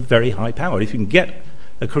 are very high powered. If you can get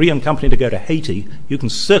a Korean company to go to Haiti, you can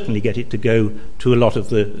certainly get it to go to a lot of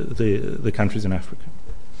the countries in Africa.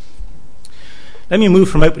 Let me move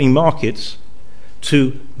from opening markets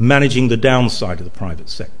to managing the downside of the private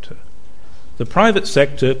sector. The private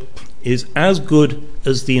sector is as good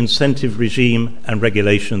as the incentive regime and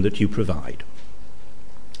regulation that you provide.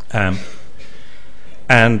 I'm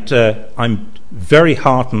very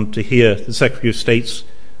heartened to hear the Secretary of State's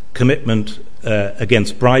commitment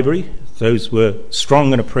against bribery. Those were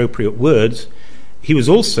strong and appropriate words. He was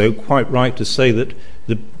also quite right to say that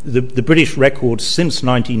the British record since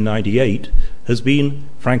 1998 has been,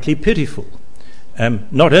 frankly, pitiful.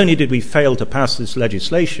 Not only did we fail to pass this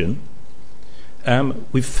legislation,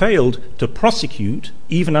 we've failed to prosecute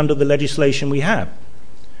even under the legislation we have.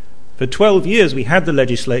 For 12 years we had the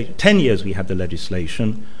legislation, 10 years we had the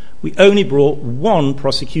legislation, we only brought one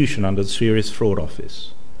prosecution under the Serious Fraud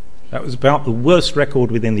Office. That was about the worst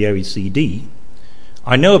record within the OECD.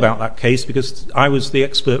 I know about that case because I was the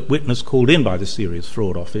expert witness called in by the Serious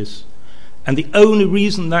Fraud Office, and the only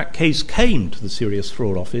reason that case came to the Serious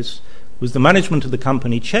Fraud Office was the management of the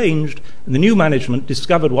company changed, and the new management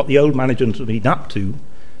discovered what the old management had been up to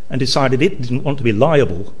and decided it didn't want to be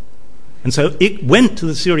liable. And so it went to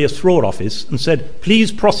the Serious Fraud Office and said,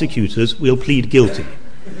 please, prosecutors, we'll plead guilty.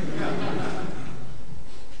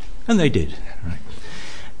 And they did.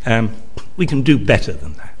 Right? We can do better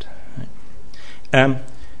than that. Right?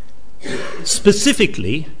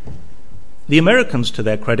 Specifically, the Americans, to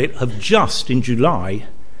their credit, have just in July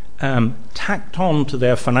tacked on to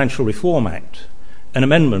their Financial Reform Act an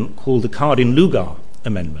amendment called the Cardin-Lugar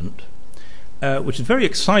Amendment, which is a very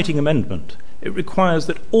exciting amendment. It requires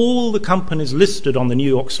that all the companies listed on the New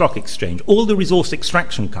York Stock Exchange, all the resource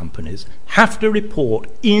extraction companies, have to report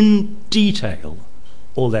in detail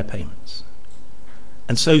all their payments.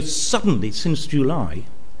 And so suddenly, since July,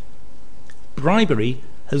 bribery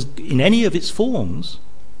has, in any of its forms,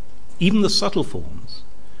 even the subtle forms,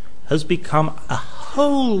 has become a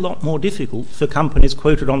whole lot more difficult for companies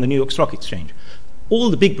quoted on the New York Stock Exchange.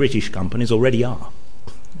 All the big British companies already are.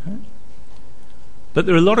 Right? But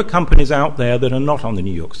there are a lot of companies out there that are not on the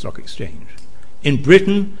New York Stock Exchange. In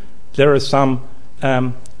Britain, there are some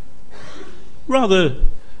rather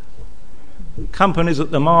companies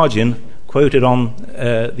at the margin quoted on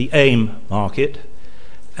the AIM market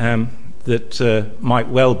that might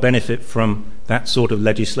well benefit from that sort of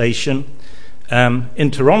legislation. In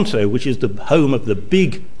Toronto, which is the home of the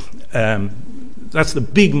big, that's the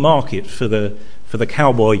big market for the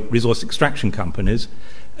cowboy resource extraction companies.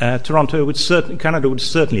 Canada would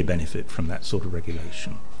certainly benefit from that sort of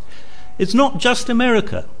regulation. It's not just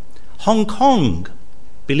America. Hong Kong,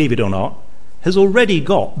 believe it or not, has already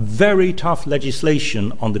got very tough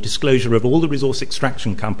legislation on the disclosure of all the resource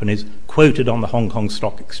extraction companies quoted on the Hong Kong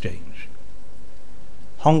Stock Exchange.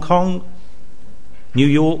 Hong Kong, New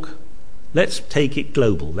York, let's take it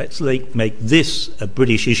global. Let's make this a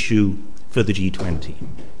British issue for the G20.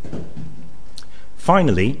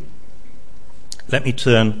 Finally, let me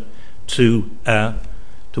turn to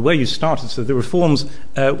where you started. So the reforms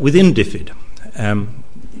within DFID.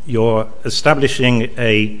 You're establishing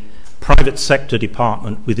a private sector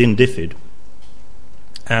department within DFID.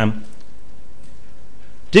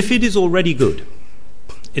 DFID is already good.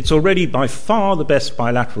 It's already by far the best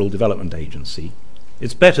bilateral development agency.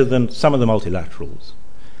 It's better than some of the multilaterals.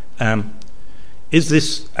 Is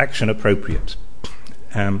this action appropriate?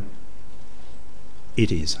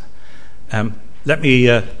 It is. Let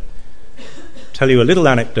me tell you a little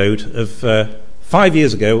anecdote of 5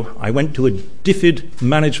 years ago. I went to a DFID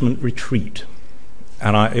management retreat,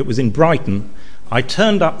 and it was in Brighton. I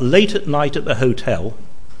turned up late at night at the hotel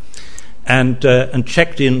and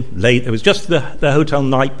checked in late. There was just the hotel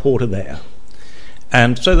night porter there.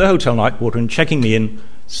 And so the hotel night porter, in checking me in,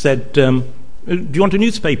 said, do you want a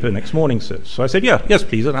newspaper next morning, sir? So I said, yes,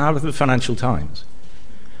 please, and I'll have the Financial Times.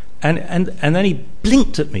 And then he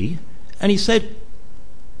blinked at me, and he said,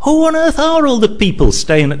 who on earth are all the people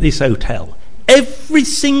staying at this hotel? Every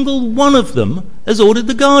single one of them has ordered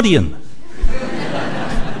The Guardian.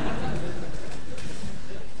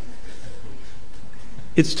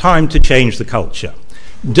 It's time to change the culture.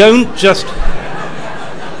 Don't just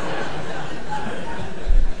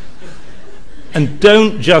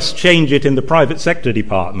change it in the private sector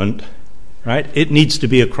department, right? It needs to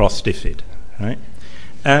be across DFID, right?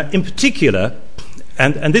 In particular,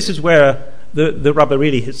 and this is where the rubber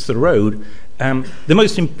really hits the road, the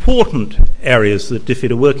most important areas that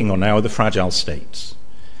DFID are working on now are the fragile states.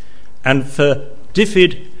 And for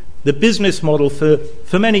DFID, the business model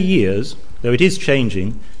for many years, though it is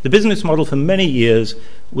changing, the business model for many years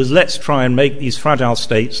was let's try and make these fragile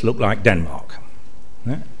states look like Denmark.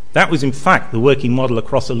 That was, in fact, the working model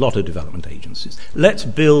across a lot of development agencies. Let's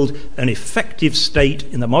build an effective state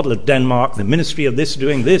in the model of Denmark, the Ministry of this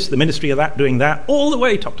doing this, the Ministry of that doing that, all the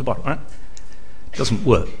way top to bottom. Right? Doesn't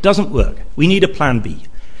work. Doesn't work. We need a plan B.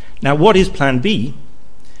 Now, what is plan B?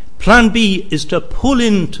 Plan B is to pull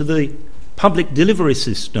into the public delivery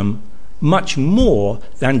system much more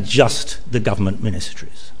than just the government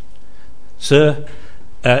ministries. Sir,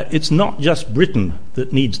 it's not just Britain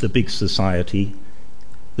that needs the big society.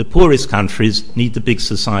 The poorest countries need the big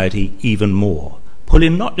society even more. Pull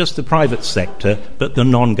in not just the private sector, but the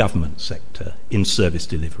non-government sector in service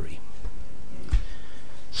delivery.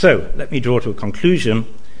 So, let me draw to a conclusion.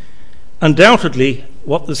 Undoubtedly,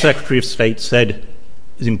 what the Secretary of State said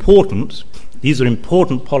is important. These are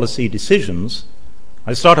important policy decisions.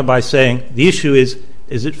 I started by saying the issue is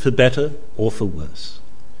it for better or for worse?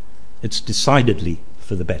 It's decidedly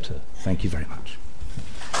for the better. Thank you very much.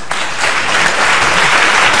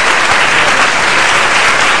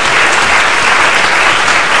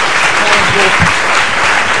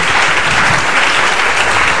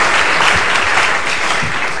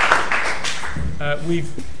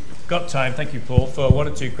 We've got time, thank you, Paul, for one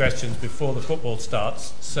or two questions before the football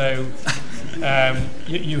starts. So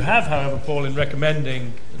you have, however, Paul, in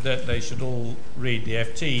recommending that they should all read the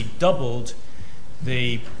FT, doubled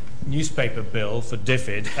the newspaper bill for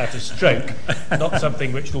DFID at a stroke, not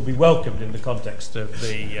something which will be welcomed in the context of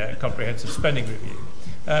the comprehensive spending review.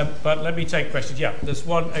 But let me take questions. Yeah, there's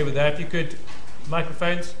one over there. If you could,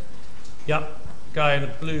 microphones. Yeah, guy in a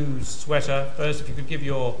blue sweater first. If you could give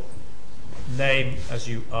your name as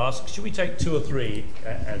you ask. Should we take two or three,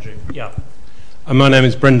 Andrew? Yeah. My name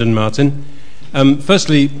is Brendan Martin.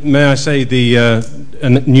 Firstly, may I say the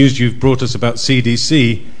news you've brought us about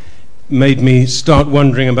CDC made me start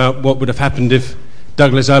wondering about what would have happened if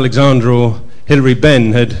Douglas Alexander or Hilary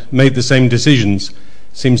Benn had made the same decisions.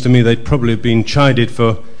 Seems to me they'd probably have been chided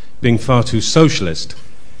for being far too socialist.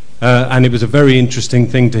 And it was a very interesting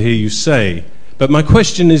thing to hear you say. But my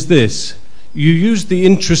question is this. You used the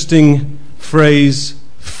interesting phrase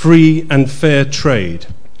free and fair trade,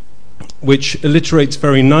 which alliterates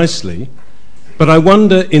very nicely, but I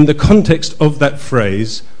wonder in the context of that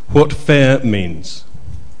phrase what fair means.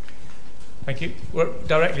 Thank you. We're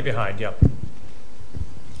directly behind, yeah.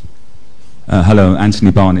 Hello,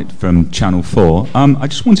 Anthony Barnett from Channel 4. I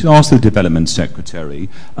just wanted to ask the Development Secretary,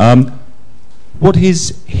 what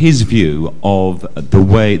is his view of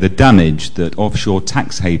the damage that offshore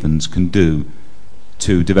tax havens can do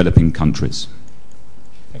to developing countries?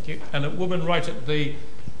 Thank you. And a woman right at the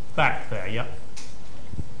back there, yeah.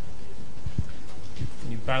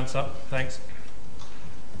 Can you bounce up? Thanks.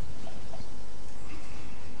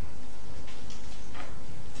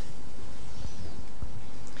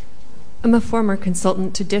 I'm a former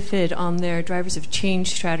consultant to DFID on their Drivers of Change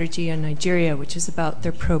strategy in Nigeria, which is about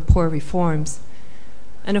their pro-poor reforms,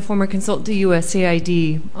 and a former consultant to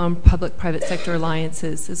USAID on public-private sector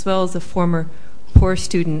alliances, as well as a former poor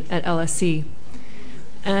student at LSE.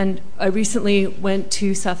 And I recently went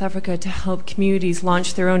to South Africa to help communities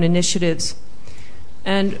launch their own initiatives.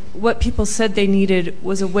 And what people said they needed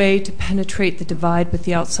was a way to penetrate the divide with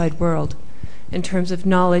the outside world in terms of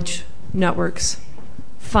knowledge, networks,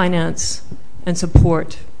 finance, and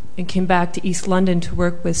support, and came back to East London to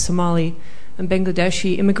work with Somali and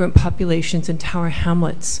Bangladeshi immigrant populations in Tower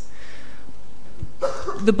Hamlets.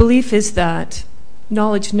 The belief is that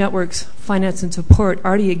knowledge networks, finance, and support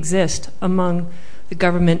already exist among the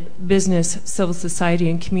government, business, civil society,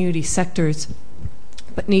 and community sectors,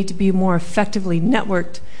 but need to be more effectively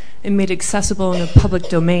networked and made accessible in the public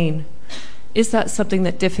domain. Is that something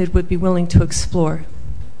that DFID would be willing to explore?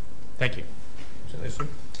 Thank you.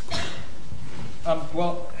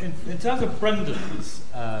 Well, in terms of Brendan's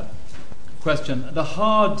question, the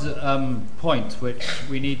hard point which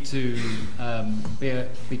we need to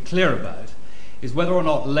be clear about is whether or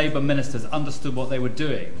not Labour ministers understood what they were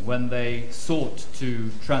doing when they sought to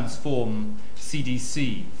transform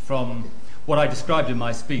CDC from what I described in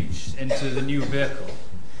my speech into the new vehicle,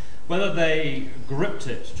 whether they gripped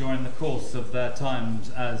it during the course of their times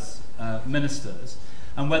as ministers,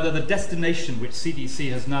 and whether the destination which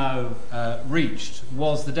CDC has now reached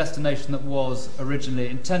was the destination that was originally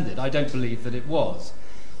intended. I don't believe that it was.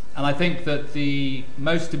 And I think that the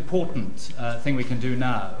most important thing we can do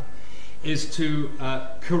now is to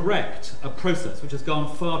correct a process which has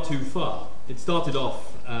gone far too far. It started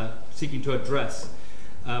off seeking to address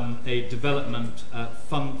a development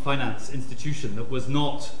finance institution that was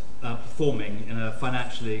not performing in a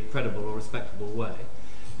financially credible or respectable way.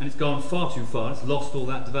 And it's gone far too far. It's lost all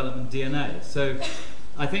that development DNA. So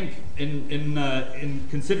I think in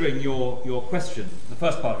considering your question, the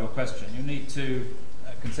first part of your question, you need to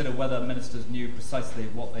consider whether ministers knew precisely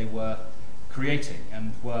what they were creating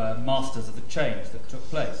and were masters of the change that took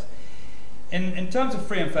place. In terms of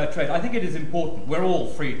free and fair trade, I think it is important. We're all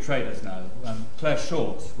free traders now. Claire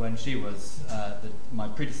Short, when she was my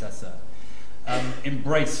predecessor,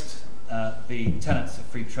 embraced the tenets of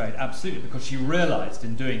free trade, absolutely, because she realised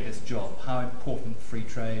in doing this job how important free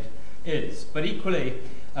trade is. But equally,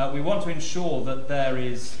 we want to ensure that there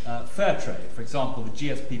is fair trade. For example, the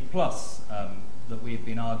GSP Plus that we've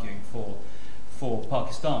been arguing for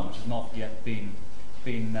Pakistan, which has not yet been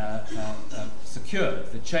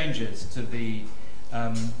secured. The changes to the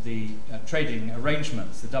trading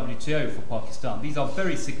arrangements, the WTO for Pakistan, these are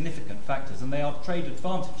very significant factors, and they are trade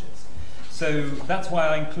advantages. So that's why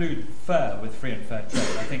I include fair with free and fair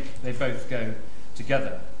trade. I think they both go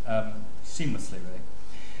together seamlessly,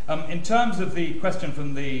 really. In terms of the question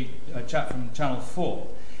from the chap from Channel 4,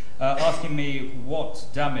 asking me what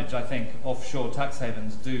damage I think offshore tax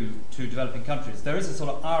havens do to developing countries, there is a sort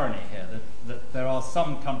of irony here that there are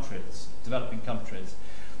some countries, developing countries,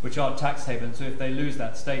 which are tax havens, so if they lose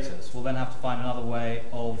that status, will then have to find another way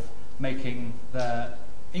of making their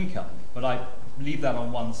income. But I leave that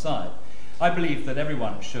on one side. I believe that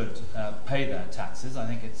everyone should pay their taxes. I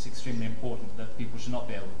think it's extremely important that people should not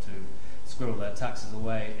be able to squirrel their taxes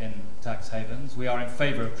away in tax havens. We are in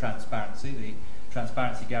favour of transparency. The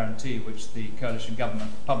transparency guarantee, which the coalition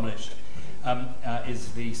government published,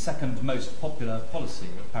 is the second most popular policy,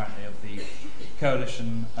 apparently, of the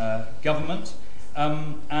coalition government.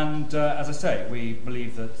 As I say, we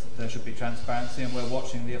believe that there should be transparency, and we're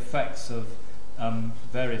watching the effects of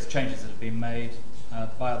various changes that have been made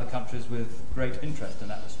by other countries with great interest in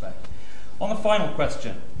that respect. On the final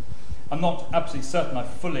question, I'm not absolutely certain I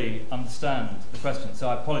fully understand the question, so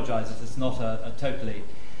I apologise if it's not a totally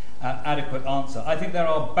adequate answer. I think there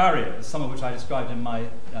are barriers, some of which I described in my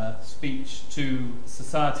speech, to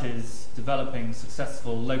societies developing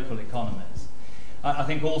successful local economies. I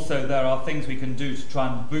think also there are things we can do to try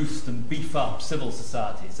and boost and beef up civil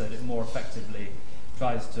society so that it more effectively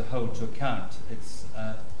tries to hold to account its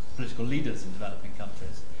political leaders in developing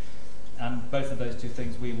countries. And both of those two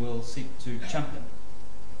things we will seek to champion.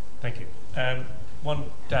 Thank you. One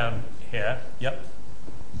down here. Yep.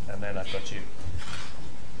 And then I've got you.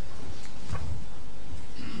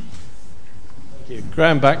 Thank you.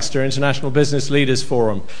 Graham Baxter, International Business Leaders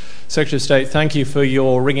Forum. Secretary of State, thank you for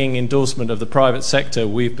your ringing endorsement of the private sector.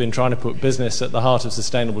 We've been trying to put business at the heart of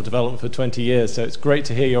sustainable development for 20 years, so it's great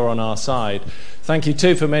to hear you're on our side. Thank you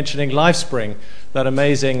too for mentioning LifeSpring, that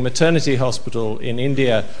amazing maternity hospital in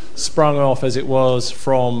India, sprung off as it was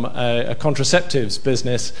from a contraceptives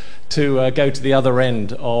business to go to the other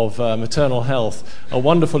end of maternal health. A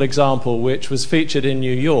wonderful example which was featured in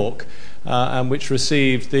New York and which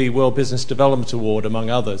received the World Business Development Award, among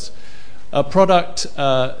others. A product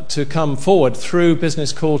to come forward through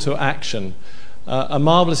Business Call to Action, a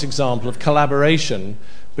marvellous example of collaboration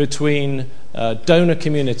between donor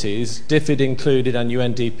communities, DFID included and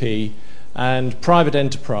UNDP, and private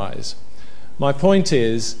enterprise. My point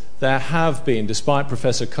is there have been, despite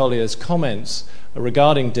Professor Collier's comments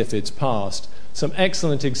regarding DFID's past, some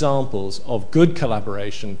excellent examples of good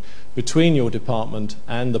collaboration between your department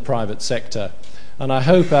and the private sector. And I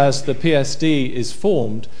hope as the PSD is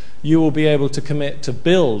formed, you will be able to commit to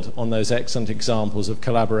build on those excellent examples of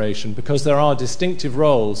collaboration, because there are distinctive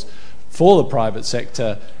roles for the private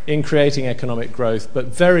sector in creating economic growth, but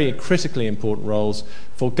very critically important roles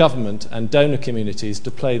for government and donor communities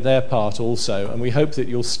to play their part also, and we hope that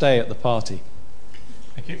you'll stay at the party.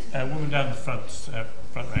 Thank you. Woman down the front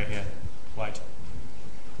right here, white.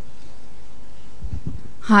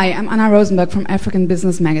 Hi, I'm Anna Rosenberg from African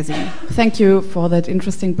Business Magazine. Thank you for that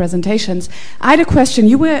interesting presentations. I had a question.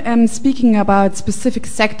 You were speaking about specific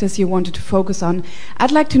sectors you wanted to focus on.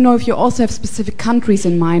 I'd like to know if you also have specific countries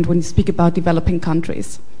in mind when you speak about developing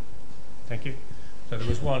countries. Thank you. So there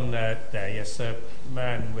was one there, yes, a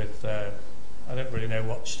man with, I don't really know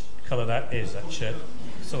what colour that is, that shirt.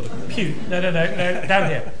 Sort of puce. No, down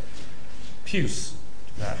here. Puce,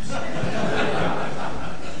 perhaps.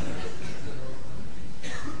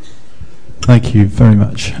 Thank you very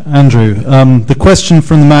much. Andrew, the question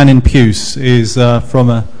from the man in Puce is from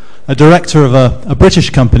a director of a British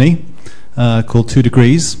company called 2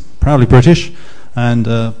 Degrees, proudly British, and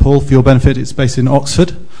Paul, for your benefit, it's based in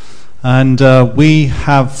Oxford, and we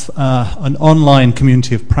have an online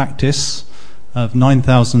community of practice of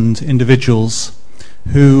 9,000 individuals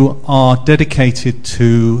who are dedicated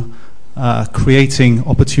to creating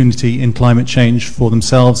opportunity in climate change for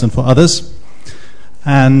themselves and for others.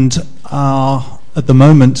 And our at the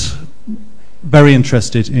moment very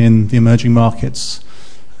interested in the emerging markets,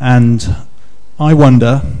 and I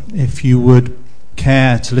wonder if you would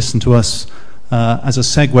care to listen to us as a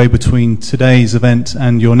segue between today's event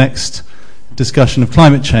and your next discussion of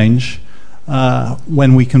climate change,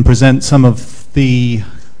 when we can present some of the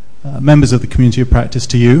members of the community of practice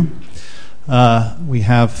to you. We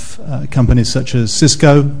have companies such as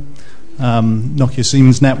Cisco, Nokia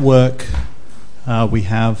Siemens Network. We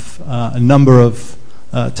have a number of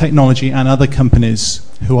technology and other companies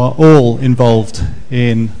who are all involved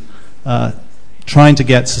in trying to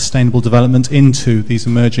get sustainable development into these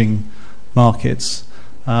emerging markets.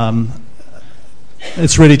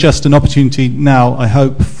 It's really just an opportunity now, I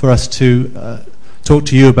hope, for us to talk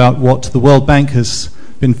to you about what the World Bank has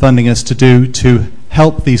been funding us to do to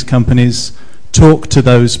help these companies talk to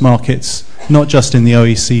those markets, not just in the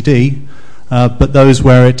OECD, but those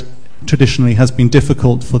where it traditionally has been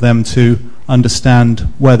difficult for them to understand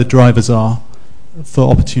where the drivers are for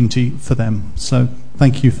opportunity for them. So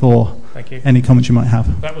thank you for any comments you might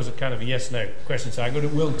have. That was a kind of a yes-no question, so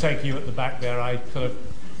we'll take you at the back there. I kind of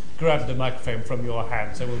grabbed the microphone from your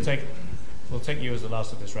hand, so we'll take you as the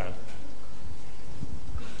last of this round.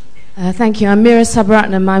 Thank you. I'm Mira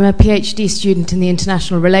Sabaratnam. I'm a PhD student in the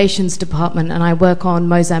International Relations Department, and I work on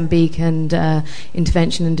Mozambique and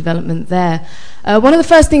intervention and development there. One of the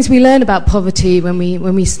first things we learn about poverty when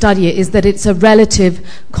we study it is that it's a relative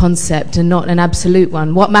concept and not an absolute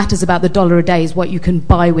one. What matters about the dollar a day is what you can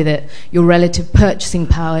buy with it, your relative purchasing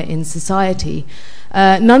power in society.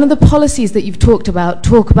 None of the policies that you've talked about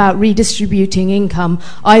talk about redistributing income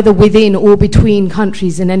either within or between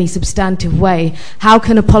countries in any substantive way. How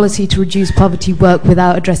can a policy to reduce poverty work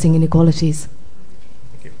without addressing inequalities?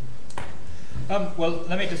 Thank you. Well,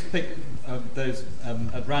 let me just pick those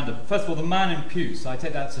at random. First of all, the man in Puce, I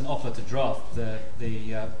take that's an offer to draft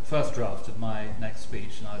the first draft of my next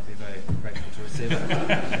speech, and I'd be very grateful to receive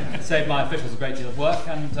it. Save my officials a great deal of work,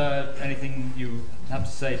 and anything you have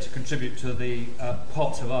to say to contribute to the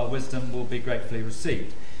pot of our wisdom will be gratefully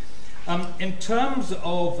received. In terms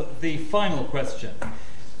of the final question,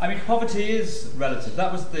 I mean, poverty is relative.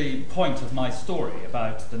 That was the point of my story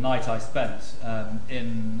about the night I spent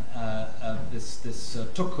in this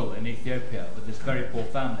Tukul in Ethiopia with this very poor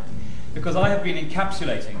family. Because I have been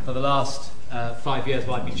encapsulating for the last 5 years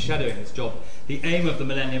while I've been shadowing this job, the aim of the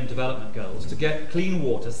Millennium Development Goals to get clean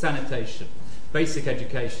water, sanitation, basic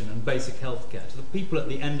education and basic healthcare to the people at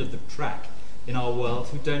the end of the track in our world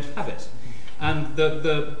who don't have it. And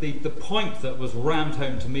the point that was rammed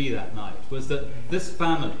home to me that night was that this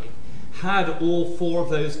family had all 4 of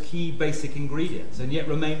those key basic ingredients and yet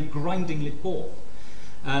remained grindingly poor.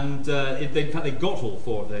 And in fact, they got all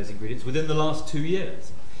 4 of those ingredients within the last 2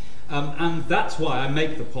 years. And that's why I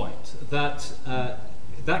make the point that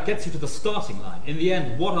that gets you to the starting line. In the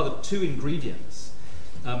end, what are the 2 ingredients,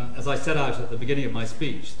 as I set out at the beginning of my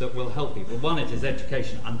speech, that will help people? One, it is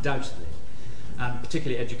education, undoubtedly, and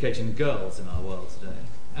particularly educating girls in our world today.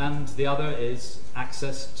 And the other is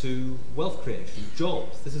access to wealth creation,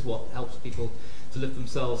 jobs. This is what helps people to lift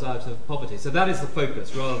themselves out of poverty. So that is the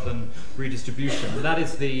focus rather than redistribution. That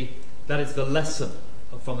is the lesson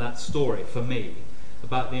from that story for me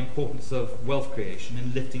about the importance of wealth creation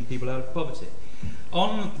in lifting people out of poverty.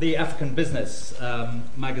 On the African Business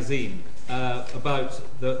magazine, about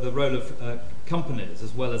the role of companies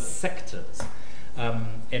as well as sectors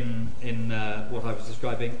in what I was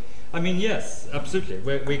describing. I mean, yes, absolutely.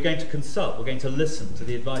 We're going to consult. We're going to listen to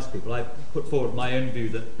the advice people. I put forward my own view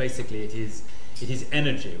that basically it is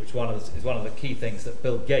energy, which is one of the key things that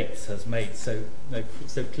Bill Gates has made so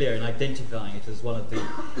clear in identifying it as one of the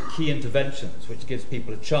key interventions which gives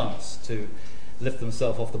people a chance to lift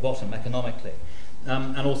themselves off the bottom economically.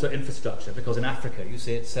 And also infrastructure, because in Africa you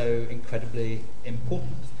see it's so incredibly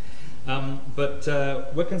important. But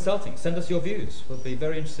we're consulting. Send us your views. We'll be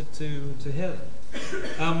very interested to hear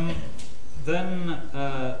them. Then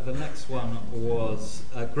the next one was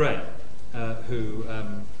Graham, who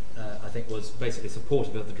I think was basically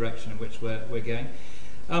supportive of the direction in which we're going.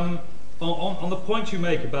 On the point you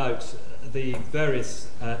make about the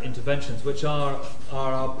various interventions, which are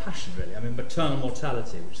our passion, really. I mean, maternal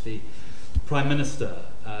mortality, which the Prime Minister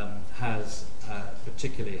has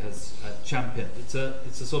championed. It's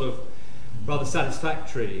a sort of rather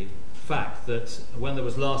satisfactory fact that when there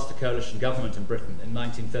was last a coalition government in Britain in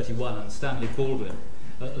 1931, and Stanley Baldwin,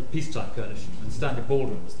 a peacetime coalition, and Stanley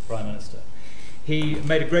Baldwin was the Prime Minister, he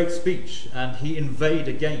made a great speech and he inveighed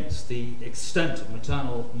against the extent of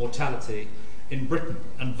maternal mortality in Britain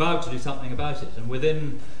and vowed to do something about it. And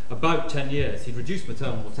within about 10 years, he'd reduced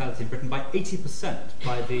maternal mortality in Britain by 80%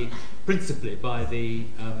 principally by the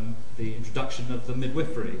introduction of the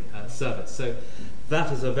midwifery service. So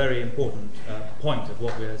that is a very important point of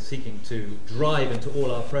what we're seeking to drive into all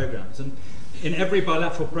our programs. And in every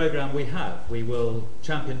bilateral program we have, we will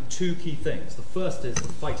champion two key things. The first is the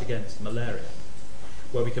fight against malaria,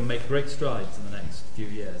 where we can make great strides in the next few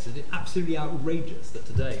years. It is absolutely outrageous that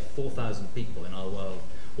today 4,000 people in our world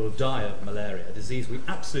will die of malaria, a disease we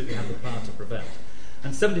absolutely have the power to prevent.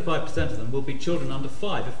 And 75% of them will be children under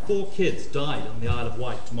 5. If 4 kids died on the Isle of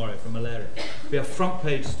Wight tomorrow from malaria, it would be a front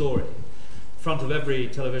page story, front of every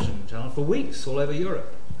television channel for weeks all over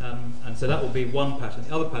Europe. And so that will be one pattern.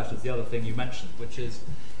 The other pattern is the other thing you mentioned, which is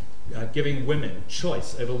giving women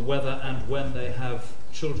choice over whether and when they have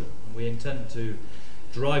children. And we intend to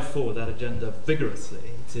drive forward that agenda vigorously.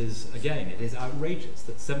 It is outrageous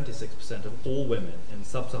that 76% of all women in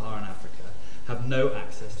sub-Saharan Africa have no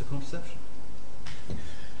access to contraception.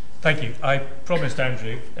 Thank you. I promised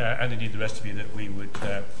Andrew, and indeed the rest of you, that we would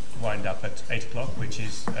wind up at 8 o'clock, which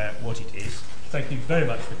is what it is. Thank you very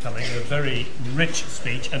much for coming. A very rich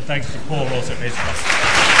speech, and thanks to Paul also for his